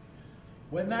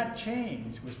 When that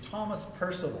changed was Thomas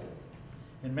Percival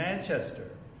in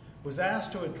Manchester was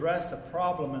asked to address a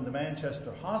problem in the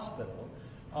Manchester Hospital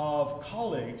of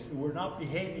colleagues who were not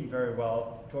behaving very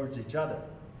well towards each other.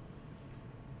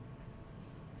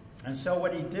 And so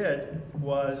what he did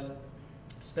was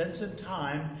spend some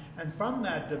time, and from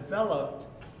that developed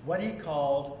what he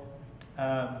called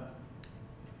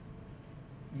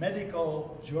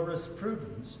medical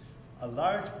jurisprudence, a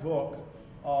large book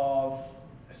of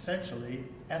essentially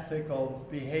ethical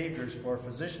behaviors for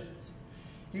physicians.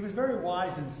 He was very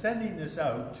wise in sending this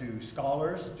out to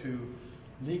scholars, to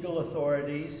legal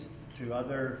authorities, to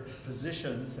other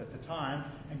physicians at the time,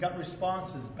 and got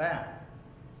responses back.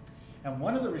 And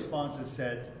one of the responses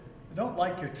said, "I don't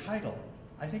like your title.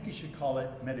 I think you should call it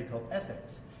medical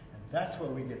ethics." And that's where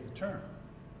we get the term.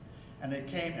 And it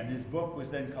came, and his book was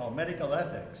then called Medical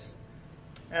Ethics.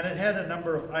 And it had a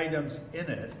number of items in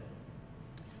it.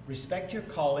 Respect your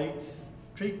colleagues,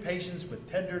 treat patients with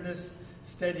tenderness,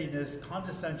 steadiness,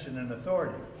 condescension, and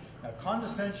authority. Now,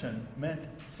 condescension meant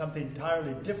something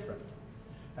entirely different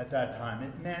at that time.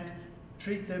 It meant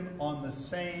treat them on the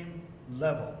same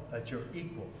level, that you're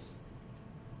equals,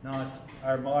 not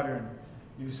our modern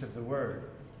use of the word.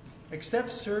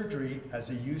 Accept surgery as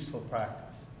a useful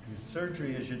practice. Because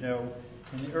surgery, as you know,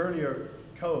 in the earlier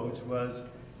codes was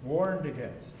warned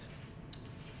against.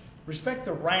 Respect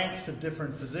the ranks of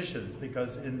different physicians,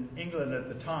 because in England at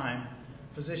the time,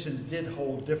 physicians did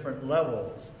hold different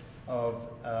levels of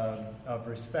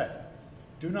respect.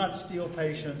 Do not steal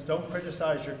patients, don't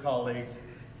criticize your colleagues,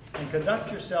 and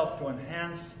conduct yourself to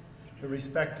enhance the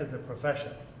respect of the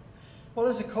profession. Well,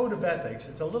 as a code of ethics,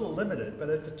 it's a little limited, but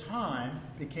at the time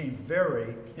became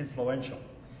very influential.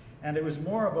 And it was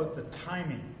more about the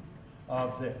timing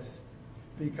of this,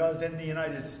 because in the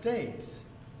United States,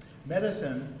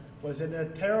 medicine was in a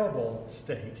terrible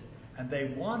state, and they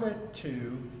wanted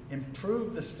to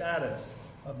improve the status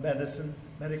of medicine,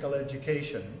 medical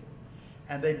education,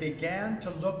 and they began to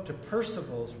look to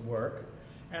Percival's work,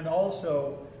 and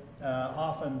also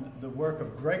often the work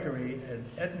of Gregory in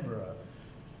Edinburgh,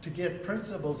 to get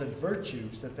principles and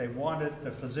virtues that they wanted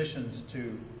the physicians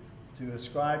to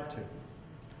ascribe to.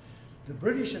 The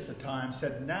British at the time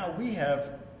said, now we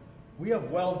have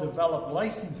well-developed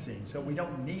licensing, so we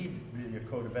don't need really a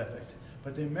code of ethics.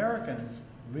 But the Americans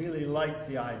really liked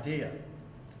the idea.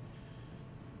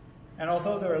 And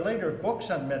although there are later books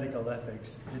on medical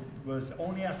ethics, it was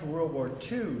only after World War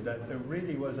II that there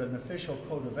really was an official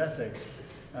code of ethics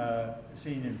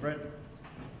seen in Britain.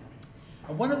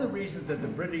 And one of the reasons that the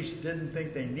British didn't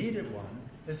think they needed one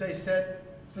is they said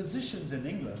physicians in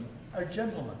England are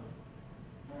gentlemen.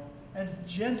 And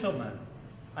gentlemen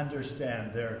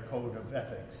understand their code of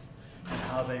ethics and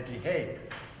how they behave.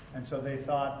 And so they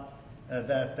thought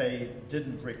that they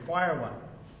didn't require one.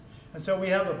 And so we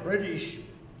have a British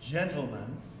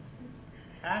gentleman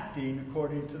acting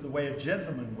according to the way a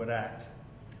gentleman would act.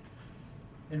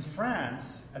 In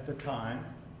France, at the time,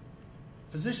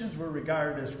 physicians were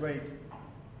regarded as great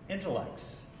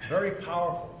intellects, very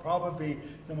powerful, probably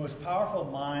the most powerful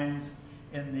minds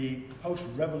in the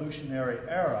post-revolutionary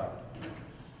era,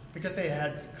 because they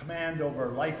had command over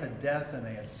life and death, and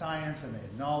they had science, and they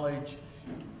had knowledge.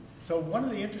 So one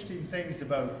of the interesting things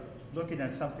about looking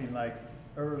at something like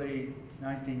early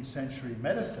 19th century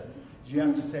medicine is you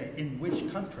have to say in which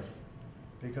country,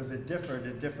 because it differed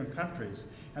in different countries.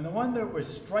 And the one that was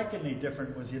strikingly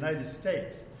different was the United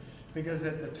States, because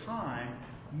at the time,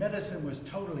 medicine was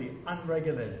totally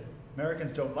unregulated.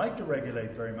 Americans don't like to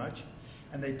regulate very much,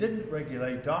 and they didn't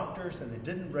regulate doctors, and they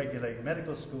didn't regulate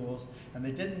medical schools, and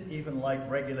they didn't even like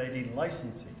regulating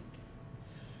licensing.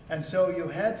 And so you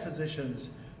had physicians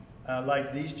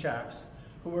like these chaps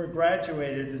who were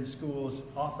graduated in schools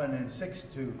often in 6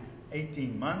 to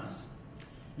 18 months.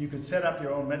 You could set up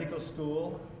your own medical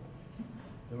school.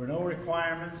 There were no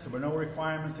requirements. There were no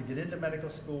requirements to get into medical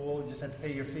school. You just had to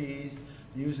pay your fees.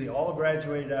 They usually all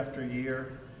graduated after a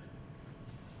year.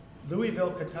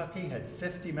 Louisville, Kentucky had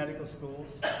 50 medical schools.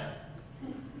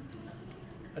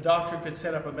 A doctor could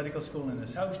set up a medical school in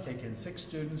his house, take in 6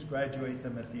 students, graduate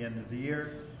them at the end of the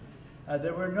year.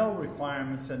 There were no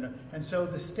requirements, and so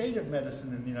the state of medicine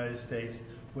in the United States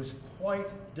was quite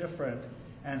different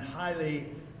and highly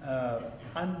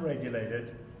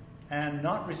unregulated and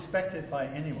not respected by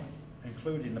anyone,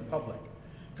 including the public,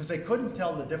 because they couldn't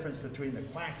tell the difference between the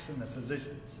quacks and the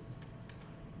physicians.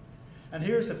 And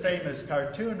here's a famous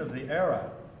cartoon of the era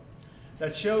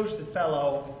that shows the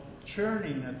fellow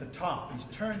churning at the top. He's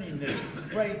turning this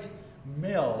great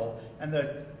mill, and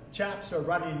the chaps are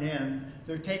running in.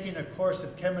 They're taking a course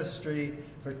of chemistry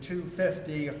for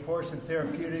 $2.50, a course in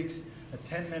therapeutics, a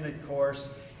 10-minute course,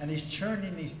 and he's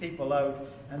churning these people out,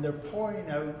 and they're pouring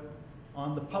out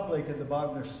on the public at the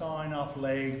bottom. They're sawing off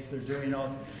legs, they're doing all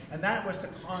this. And that was the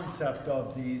concept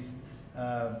of these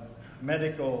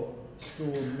medical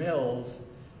school mills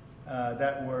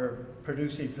that were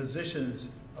producing physicians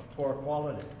of poor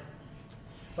quality.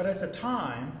 But at the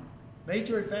time,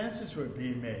 major advances were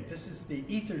being made. This is the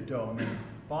Ether Dome in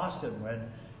Boston when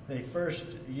they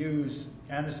first used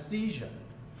anesthesia.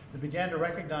 They began to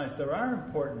recognize there are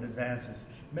important advances.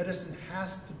 Medicine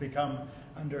has to become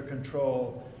under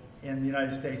control in the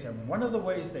United States. And one of the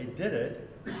ways they did it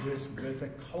was with a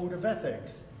code of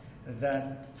ethics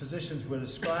that physicians would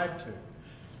ascribe to.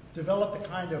 Develop the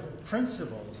kind of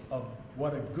principles of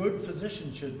what a good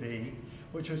physician should be,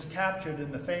 which was captured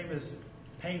in the famous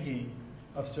painting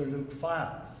of Sir Luke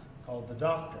Fildes called The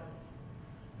Doctor.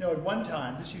 You know, at one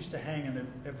time, this used to hang in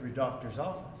every doctor's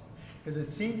office because it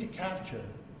seemed to capture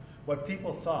what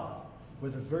people thought were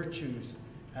the virtues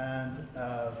and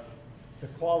the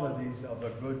qualities of a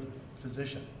good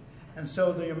physician. And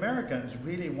so the Americans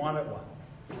really wanted one.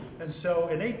 And so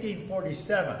in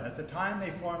 1847, at the time they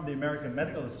formed the American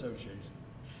Medical Association,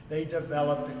 they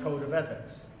developed a code of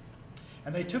ethics.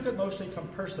 And they took it mostly from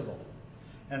Percival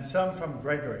and some from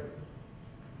Gregory.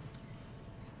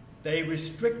 They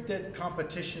restricted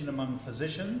competition among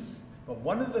physicians, but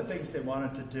one of the things they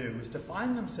wanted to do was to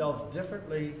find themselves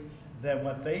differently than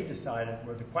what they decided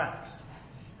were the quacks.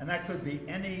 And that could be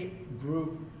any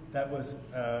group that was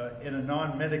in a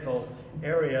non-medical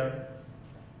area,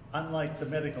 unlike the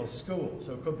medical school.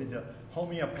 So it could be the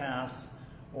homeopaths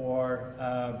or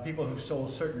people who sold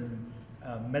certain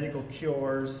medical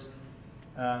cures.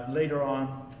 Later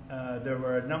on, there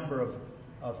were a number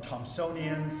of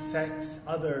Thomsonians, sects,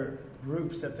 other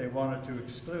groups that they wanted to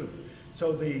exclude.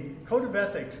 So the Code of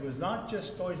Ethics was not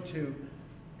just going to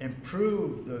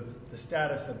improve the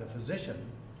status of the physician,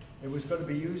 it was going to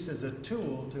be used as a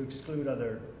tool to exclude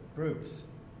other groups.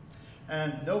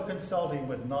 And no consulting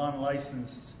with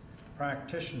non-licensed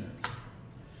practitioners.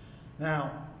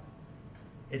 Now,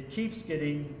 it keeps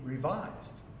getting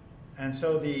revised. And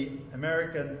so the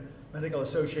American Medical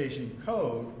Association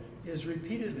Code is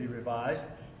repeatedly revised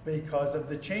because of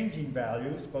the changing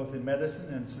values, both in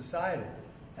medicine and society.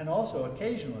 And also,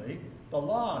 occasionally, the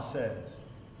law says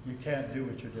you can't do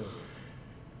what you're doing.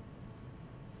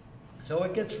 So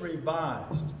it gets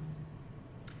revised.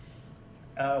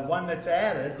 One that's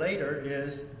added later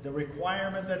is the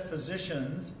requirement that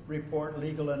physicians report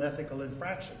legal and ethical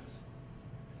infractions.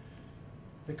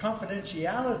 The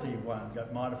confidentiality one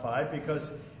got modified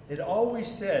because it always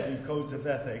said in codes of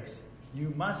ethics,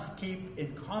 you must keep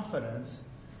in confidence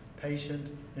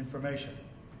patient information.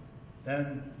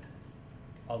 Then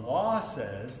a law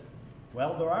says,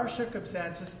 well, there are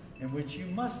circumstances in which you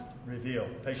must reveal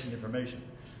patient information.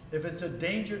 If it's a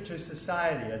danger to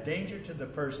society, a danger to the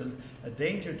person, a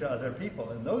danger to other people,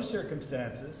 in those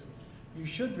circumstances, you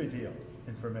should reveal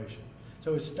information.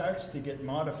 So it starts to get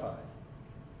modified.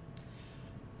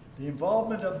 The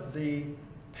involvement of the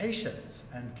patients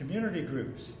and community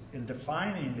groups in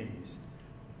defining these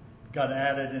got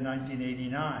added in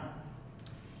 1989.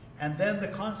 And then the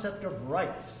concept of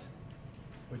rights,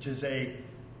 which is in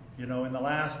the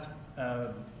last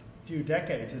few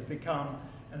decades has become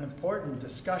an important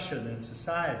discussion in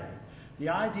society. The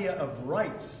idea of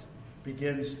rights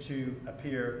begins to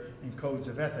appear in codes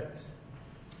of ethics.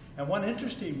 And one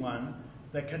interesting one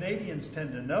that Canadians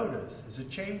tend to notice is a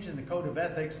change in the code of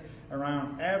ethics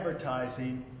around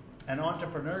advertising and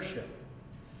entrepreneurship.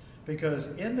 Because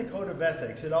in the code of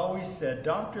ethics, it always said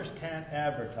doctors can't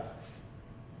advertise.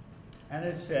 And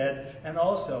it said, and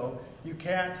also, you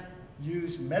can't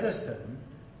use medicine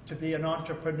to be an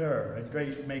entrepreneur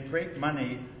and make great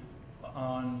money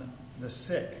on the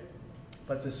sick.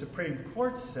 But the Supreme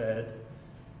Court said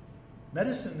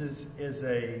medicine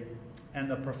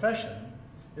and the profession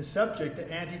is subject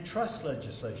to antitrust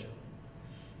legislation.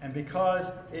 And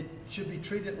because it should be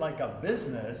treated like a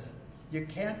business, you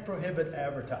can't prohibit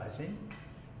advertising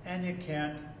and you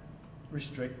can't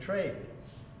restrict trade.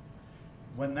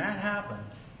 When that happened,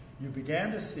 you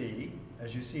began to see,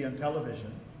 as you see on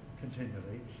television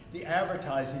continually, the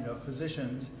advertising of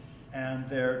physicians and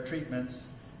their treatments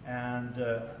and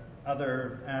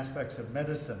other aspects of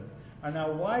medicine are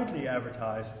now widely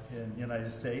advertised in the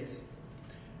United States.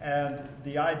 And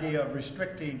the idea of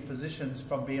restricting physicians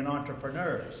from being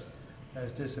entrepreneurs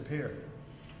has disappeared.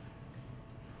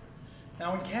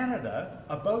 Now in Canada,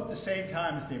 about the same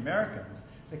time as the Americans,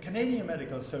 the Canadian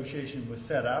Medical Association was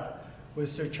set up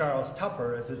with Sir Charles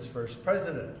Tupper as its first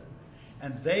president.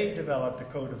 And they developed a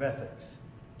code of ethics.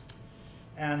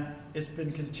 And it's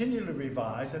been continually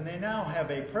revised, and they now have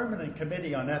a permanent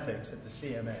committee on ethics at the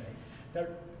CMA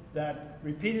that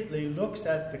repeatedly looks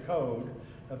at the code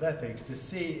of ethics to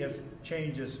see if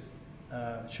changes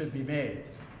should be made.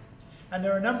 And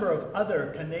there are a number of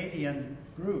other Canadian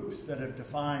groups that have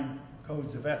defined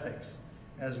codes of ethics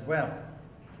as well.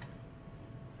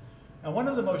 Now, one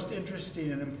of the most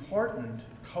interesting and important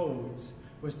codes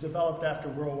was developed after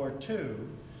World War II,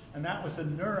 and that was the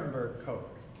Nuremberg Code.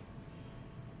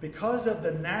 Because of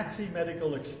the Nazi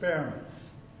medical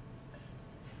experiments,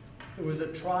 it was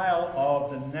a trial of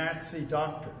the Nazi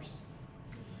doctors.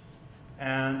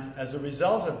 And as a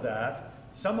result of that,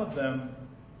 some of them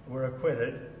were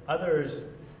acquitted, others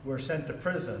were sent to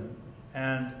prison,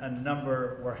 and a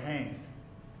number were hanged.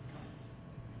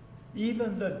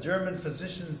 Even the German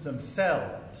physicians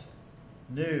themselves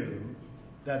knew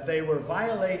that they were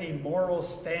violating moral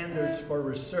standards for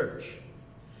research.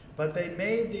 But they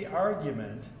made the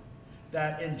argument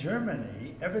that in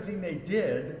Germany, everything they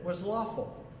did was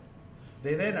lawful.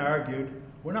 They then argued,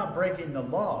 we're not breaking the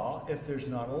law if there's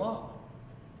not a law.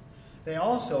 They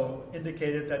also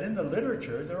indicated that in the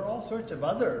literature, there are all sorts of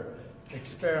other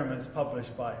experiments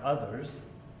published by others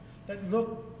that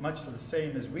look much the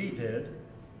same as we did.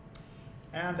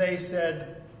 And they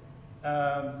said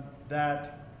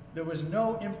that there was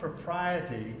no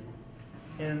impropriety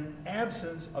in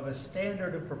absence of a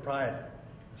standard of propriety.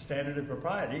 A standard of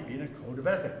propriety being a code of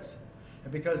ethics.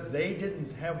 And because they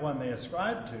didn't have one they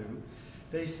ascribed to,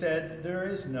 they said there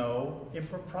is no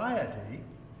impropriety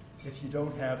if you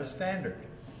don't have a standard.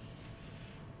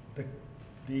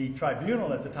 The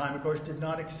tribunal at the time, of course, did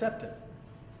not accept it.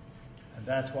 And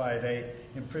that's why they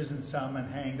imprisoned some and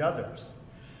hanged others.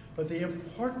 But the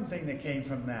important thing that came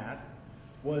from that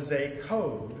was a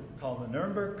code called the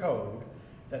Nuremberg Code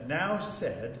that now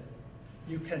said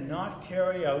you cannot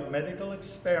carry out medical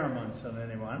experiments on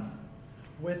anyone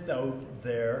without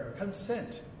their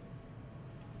consent.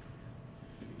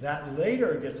 That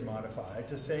later gets modified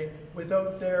to say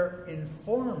without their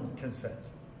informed consent.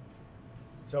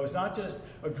 So it's not just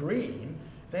agreeing,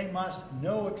 they must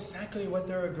know exactly what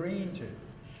they're agreeing to.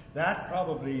 That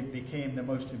probably became the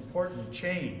most important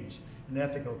change in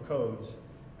ethical codes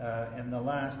in the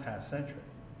last half century.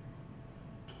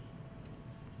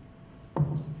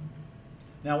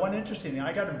 Now, one interesting thing,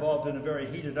 I got involved in a very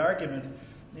heated argument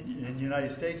in the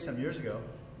United States some years ago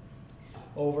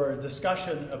over a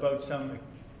discussion about some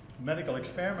medical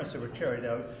experiments that were carried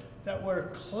out that were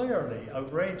clearly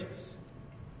outrageous.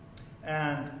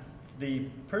 And the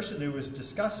person who was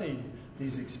discussing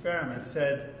these experiments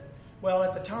said, well,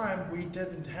 at the time, we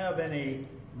didn't have any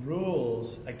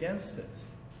rules against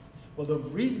this. Well, the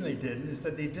reason they didn't is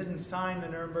that they didn't sign the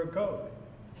Nuremberg Code.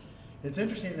 It's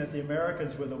interesting that the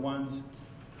Americans were the ones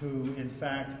who, in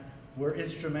fact, were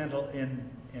instrumental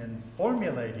in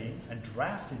formulating and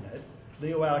drafting it.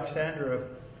 Leo Alexander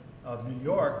of New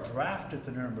York drafted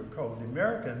the Nuremberg Code. The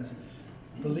Americans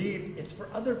believed it's for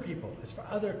other people, it's for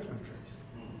other countries,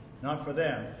 not for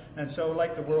them. And so,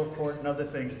 like the World Court and other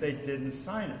things, they didn't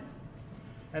sign it.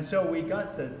 And so we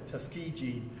got the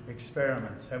Tuskegee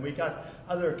experiments, and we got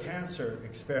other cancer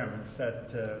experiments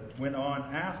that went on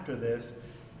after this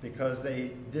because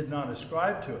they did not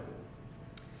ascribe to it.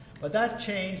 But that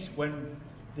changed when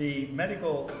the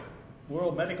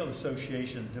World Medical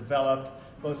Association developed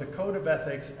both a code of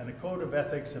ethics and a code of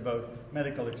ethics about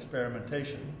medical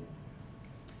experimentation.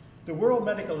 The World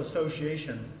Medical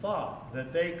Association thought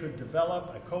that they could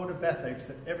develop a code of ethics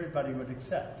that everybody would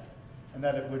accept and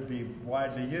that it would be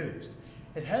widely used.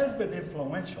 It has been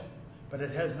influential, but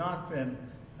it has not been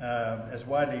as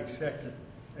widely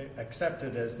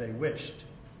accepted as they wished.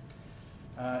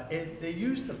 They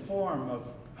used the form of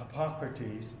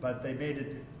Hippocrates, but they made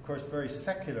it, of course, very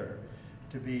secular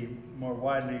to be more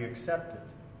widely accepted.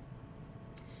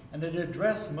 And it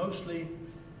addressed mostly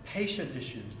patient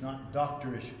issues, not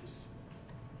doctor issues.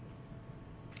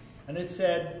 And it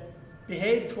said,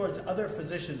 behave towards other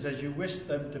physicians as you wish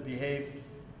them to behave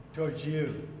towards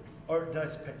you. Or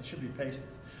it should be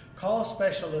patients. Call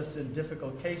specialists in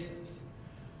difficult cases.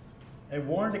 It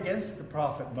warned against the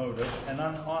profit motive and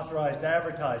unauthorized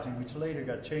advertising, which later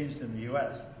got changed in the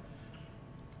US.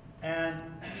 And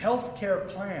healthcare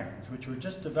plans, which were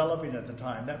just developing at the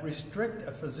time, that restrict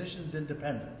a physician's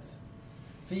independence,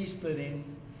 fee splitting,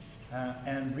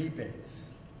 and rebates,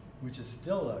 which is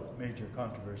still a major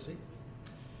controversy.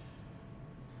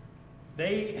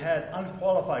 They had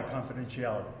unqualified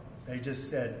confidentiality. They just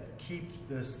said, keep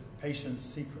this patient's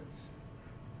secrets.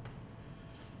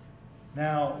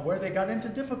 Now, where they got into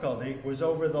difficulty was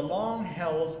over the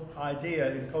long-held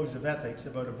idea in codes of ethics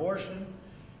about abortion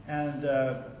and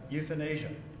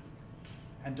euthanasia.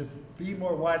 And to be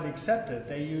more widely accepted,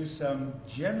 they used some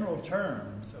general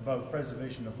terms about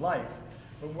preservation of life,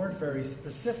 but weren't very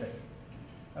specific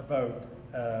about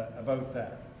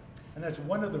that. And that's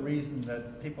one of the reasons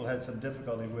that people had some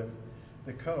difficulty with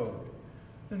the code.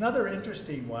 Another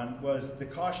interesting one was the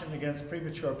caution against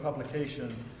premature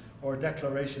publication or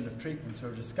declaration of treatments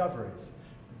or discoveries,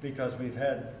 because we've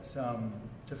had some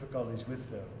difficulties with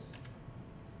those.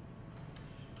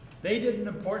 They did an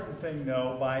important thing,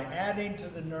 though, by adding to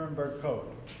the Nuremberg Code.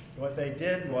 What they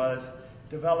did was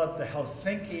develop the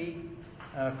Helsinki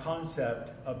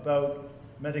concept about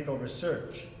medical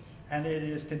research, and it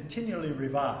is continually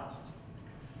revised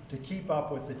to keep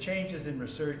up with the changes in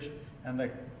research and the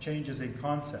changes in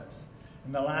concepts.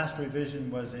 And the last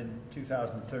revision was in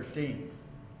 2013.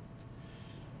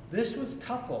 This was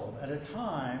coupled at a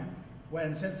time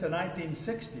when, since the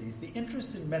 1960s, the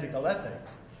interest in medical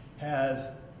ethics has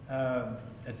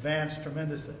advanced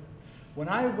tremendously. When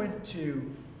I went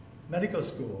to medical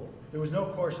school, there was no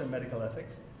course in medical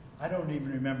ethics. I don't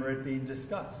even remember it being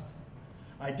discussed.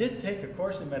 I did take a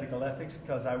course in medical ethics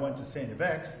because I went to St.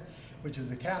 Yves, which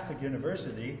was a Catholic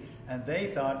university, and they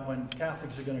thought when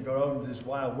Catholics are going to go out into this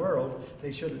wild world,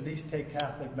 they should at least take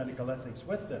Catholic medical ethics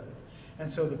with them.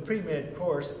 And so the pre-med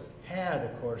course had a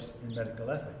course in medical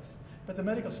ethics, but the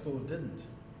medical school didn't.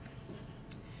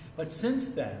 But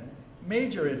since then,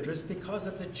 major interest because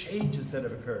of the changes that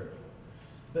have occurred.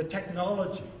 The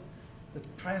technology, the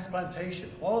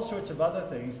transplantation, all sorts of other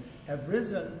things have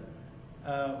risen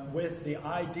with the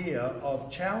idea of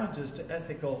challenges to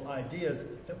ethical ideas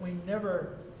that we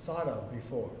never thought of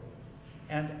before.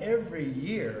 And every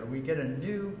year we get a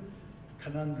new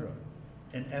conundrum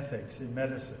in ethics, in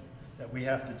medicine, that we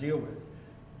have to deal with.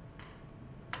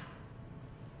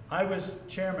 I was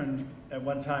chairman at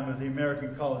one time of the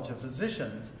American College of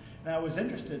Physicians, and I was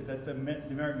interested that the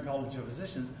American College of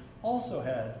Physicians also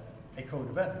had a code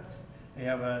of ethics. They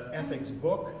have an ethics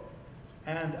book,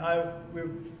 and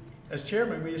as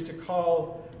chairman, we used to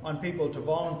call on people to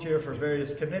volunteer for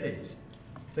various committees.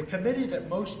 The committee that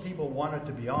most people wanted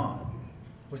to be on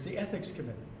was the ethics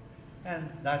committee. And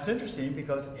that's interesting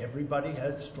because everybody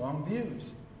had strong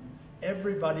views.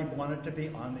 Everybody wanted to be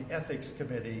on the ethics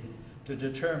committee to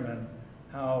determine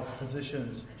how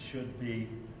physicians should be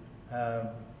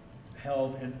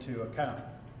held into account.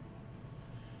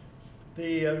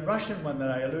 The Russian one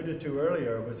that I alluded to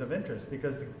earlier was of interest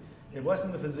because it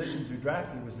wasn't the physicians who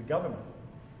drafted it, it was the government.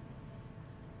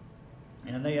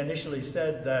 And they initially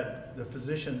said that the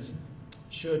physicians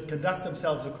should conduct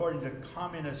themselves according to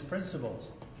communist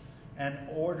principles and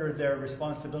order their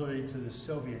responsibility to the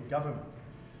Soviet government.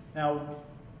 Now,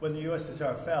 when the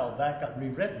USSR fell, that got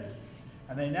rewritten.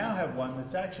 And they now have one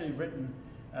that's actually written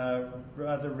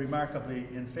rather remarkably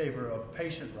in favor of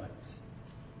patient rights.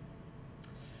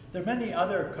 There are many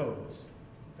other codes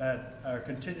that are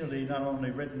continually not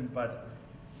only written but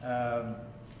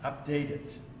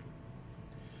updated.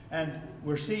 And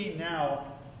we're seeing now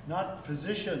not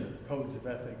physician codes of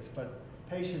ethics, but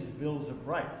patients' bills of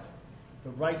rights,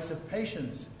 the rights of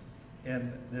patients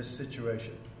in this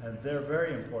situation, and they're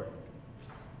very important.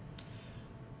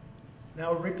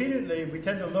 Now, repeatedly, we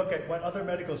tend to look at what other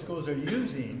medical schools are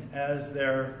using as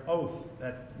their oath,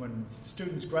 that when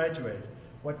students graduate,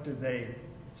 what do they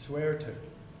swear to?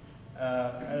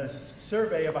 A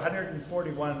survey of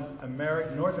 141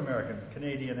 North American,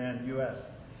 Canadian, and US,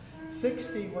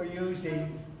 60 were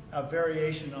using a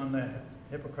variation on the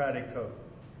Hippocratic Code,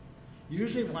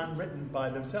 usually one written by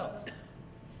themselves,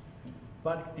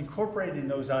 but incorporating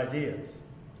those ideas.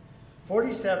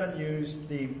 47 used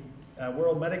the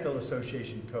World Medical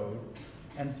Association Code,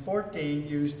 and 14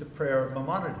 used the Prayer of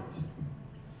Maimonides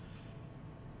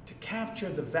to capture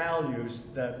the values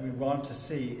that we want to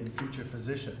see in future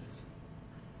physicians.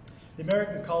 The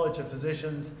American College of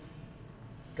Physicians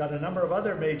got a number of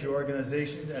other major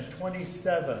organizations and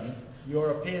 27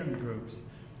 European groups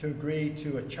to agree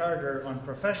to a charter on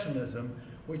professionalism,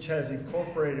 which has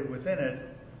incorporated within it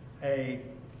a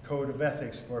code of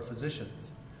ethics for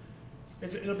physicians.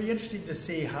 It'll be interesting to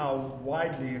see how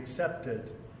widely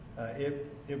accepted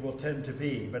it will tend to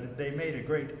be, but they made a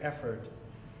great effort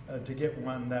to get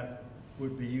one that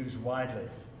would be used widely.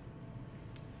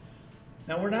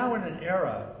 Now, we're now in an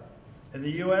era, in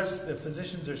the US, the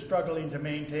physicians are struggling to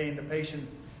maintain the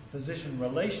patient-physician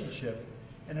relationship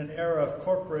in an era of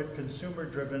corporate,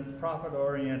 consumer-driven,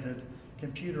 profit-oriented,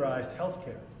 computerized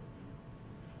healthcare.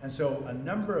 And so a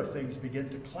number of things begin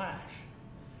to clash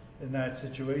in that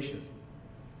situation.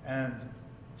 And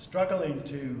struggling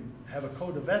to have a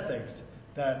code of ethics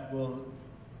that will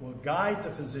guide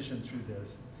the physician through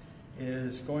this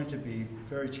is going to be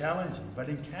very challenging. But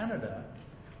in Canada,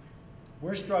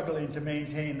 we're struggling to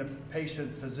maintain the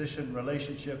patient-physician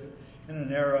relationship in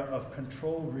an era of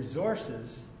controlled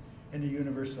resources in a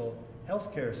universal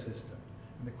healthcare system.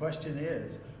 And the question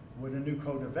is, would a new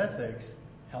code of ethics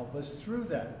help us through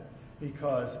that?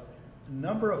 Because a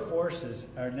number of forces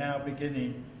are now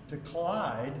beginning to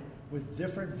collide with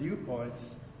different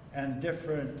viewpoints and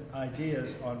different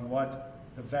ideas on what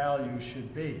the value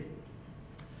should be.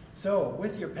 So,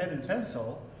 with your pen and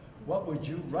pencil, what would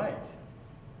you write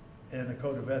in a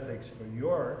code of ethics for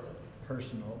your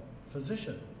personal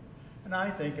physician? And I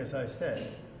think, as I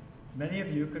said, many of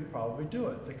you could probably do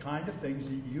it. The kind of things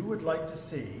that you would like to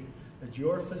see that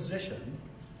your physician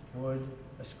would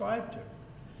ascribe to.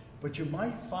 But you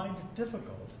might find it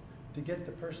difficult to get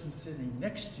the person sitting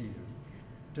next to you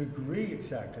to agree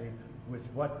exactly with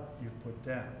what you've put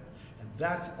down. And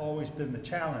that's always been the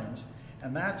challenge,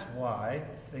 and that's why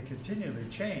they continually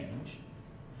change,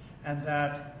 and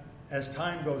that as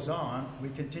time goes on, we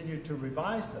continue to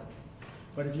revise them.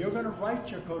 But if you're going to write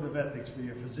your code of ethics for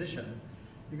your physician,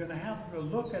 you're going to have to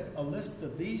look at a list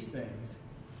of these things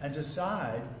and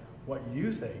decide what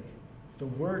you think the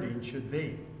wording should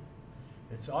be.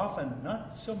 It's often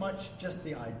not so much just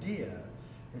the idea,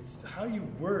 it's how you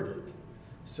word it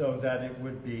so that it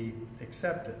would be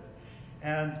accepted.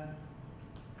 And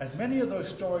as many of those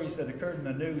stories that occurred in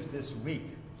the news this week,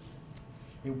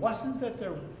 it wasn't that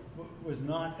there was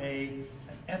not an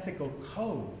ethical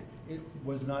code it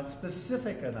was not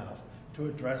specific enough to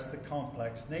address the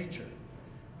complex nature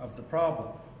of the problem.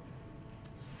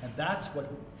 And that's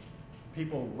what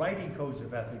people writing codes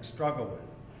of ethics struggle with.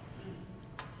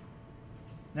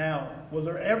 Now, will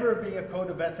there ever be a code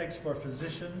of ethics for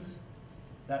physicians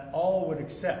that all would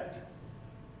accept?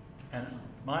 And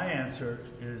my answer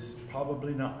is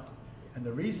probably not. And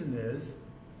the reason is,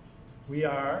 we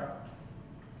are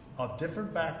of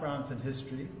different backgrounds in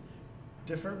history,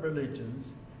 different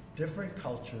religions, different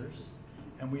cultures,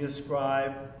 and we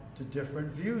ascribe to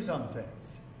different views on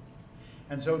things.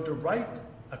 And so to write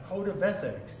a code of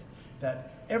ethics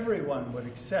that everyone would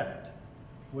accept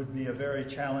would be a very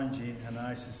challenging and,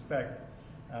 I suspect,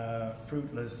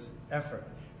 fruitless effort.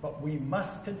 But we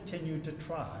must continue to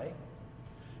try,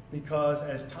 because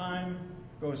as time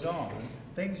goes on,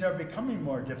 things are becoming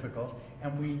more difficult,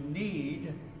 and we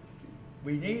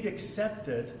need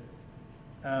accepted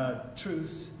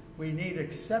truths, we need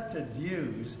accepted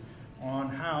views on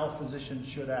how physicians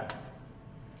should act.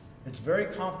 It's very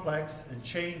complex and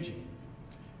changing,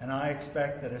 and I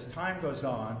expect that as time goes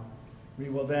on, we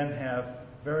will then have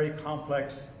very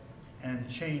complex and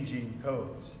changing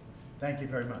codes. Thank you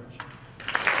very much.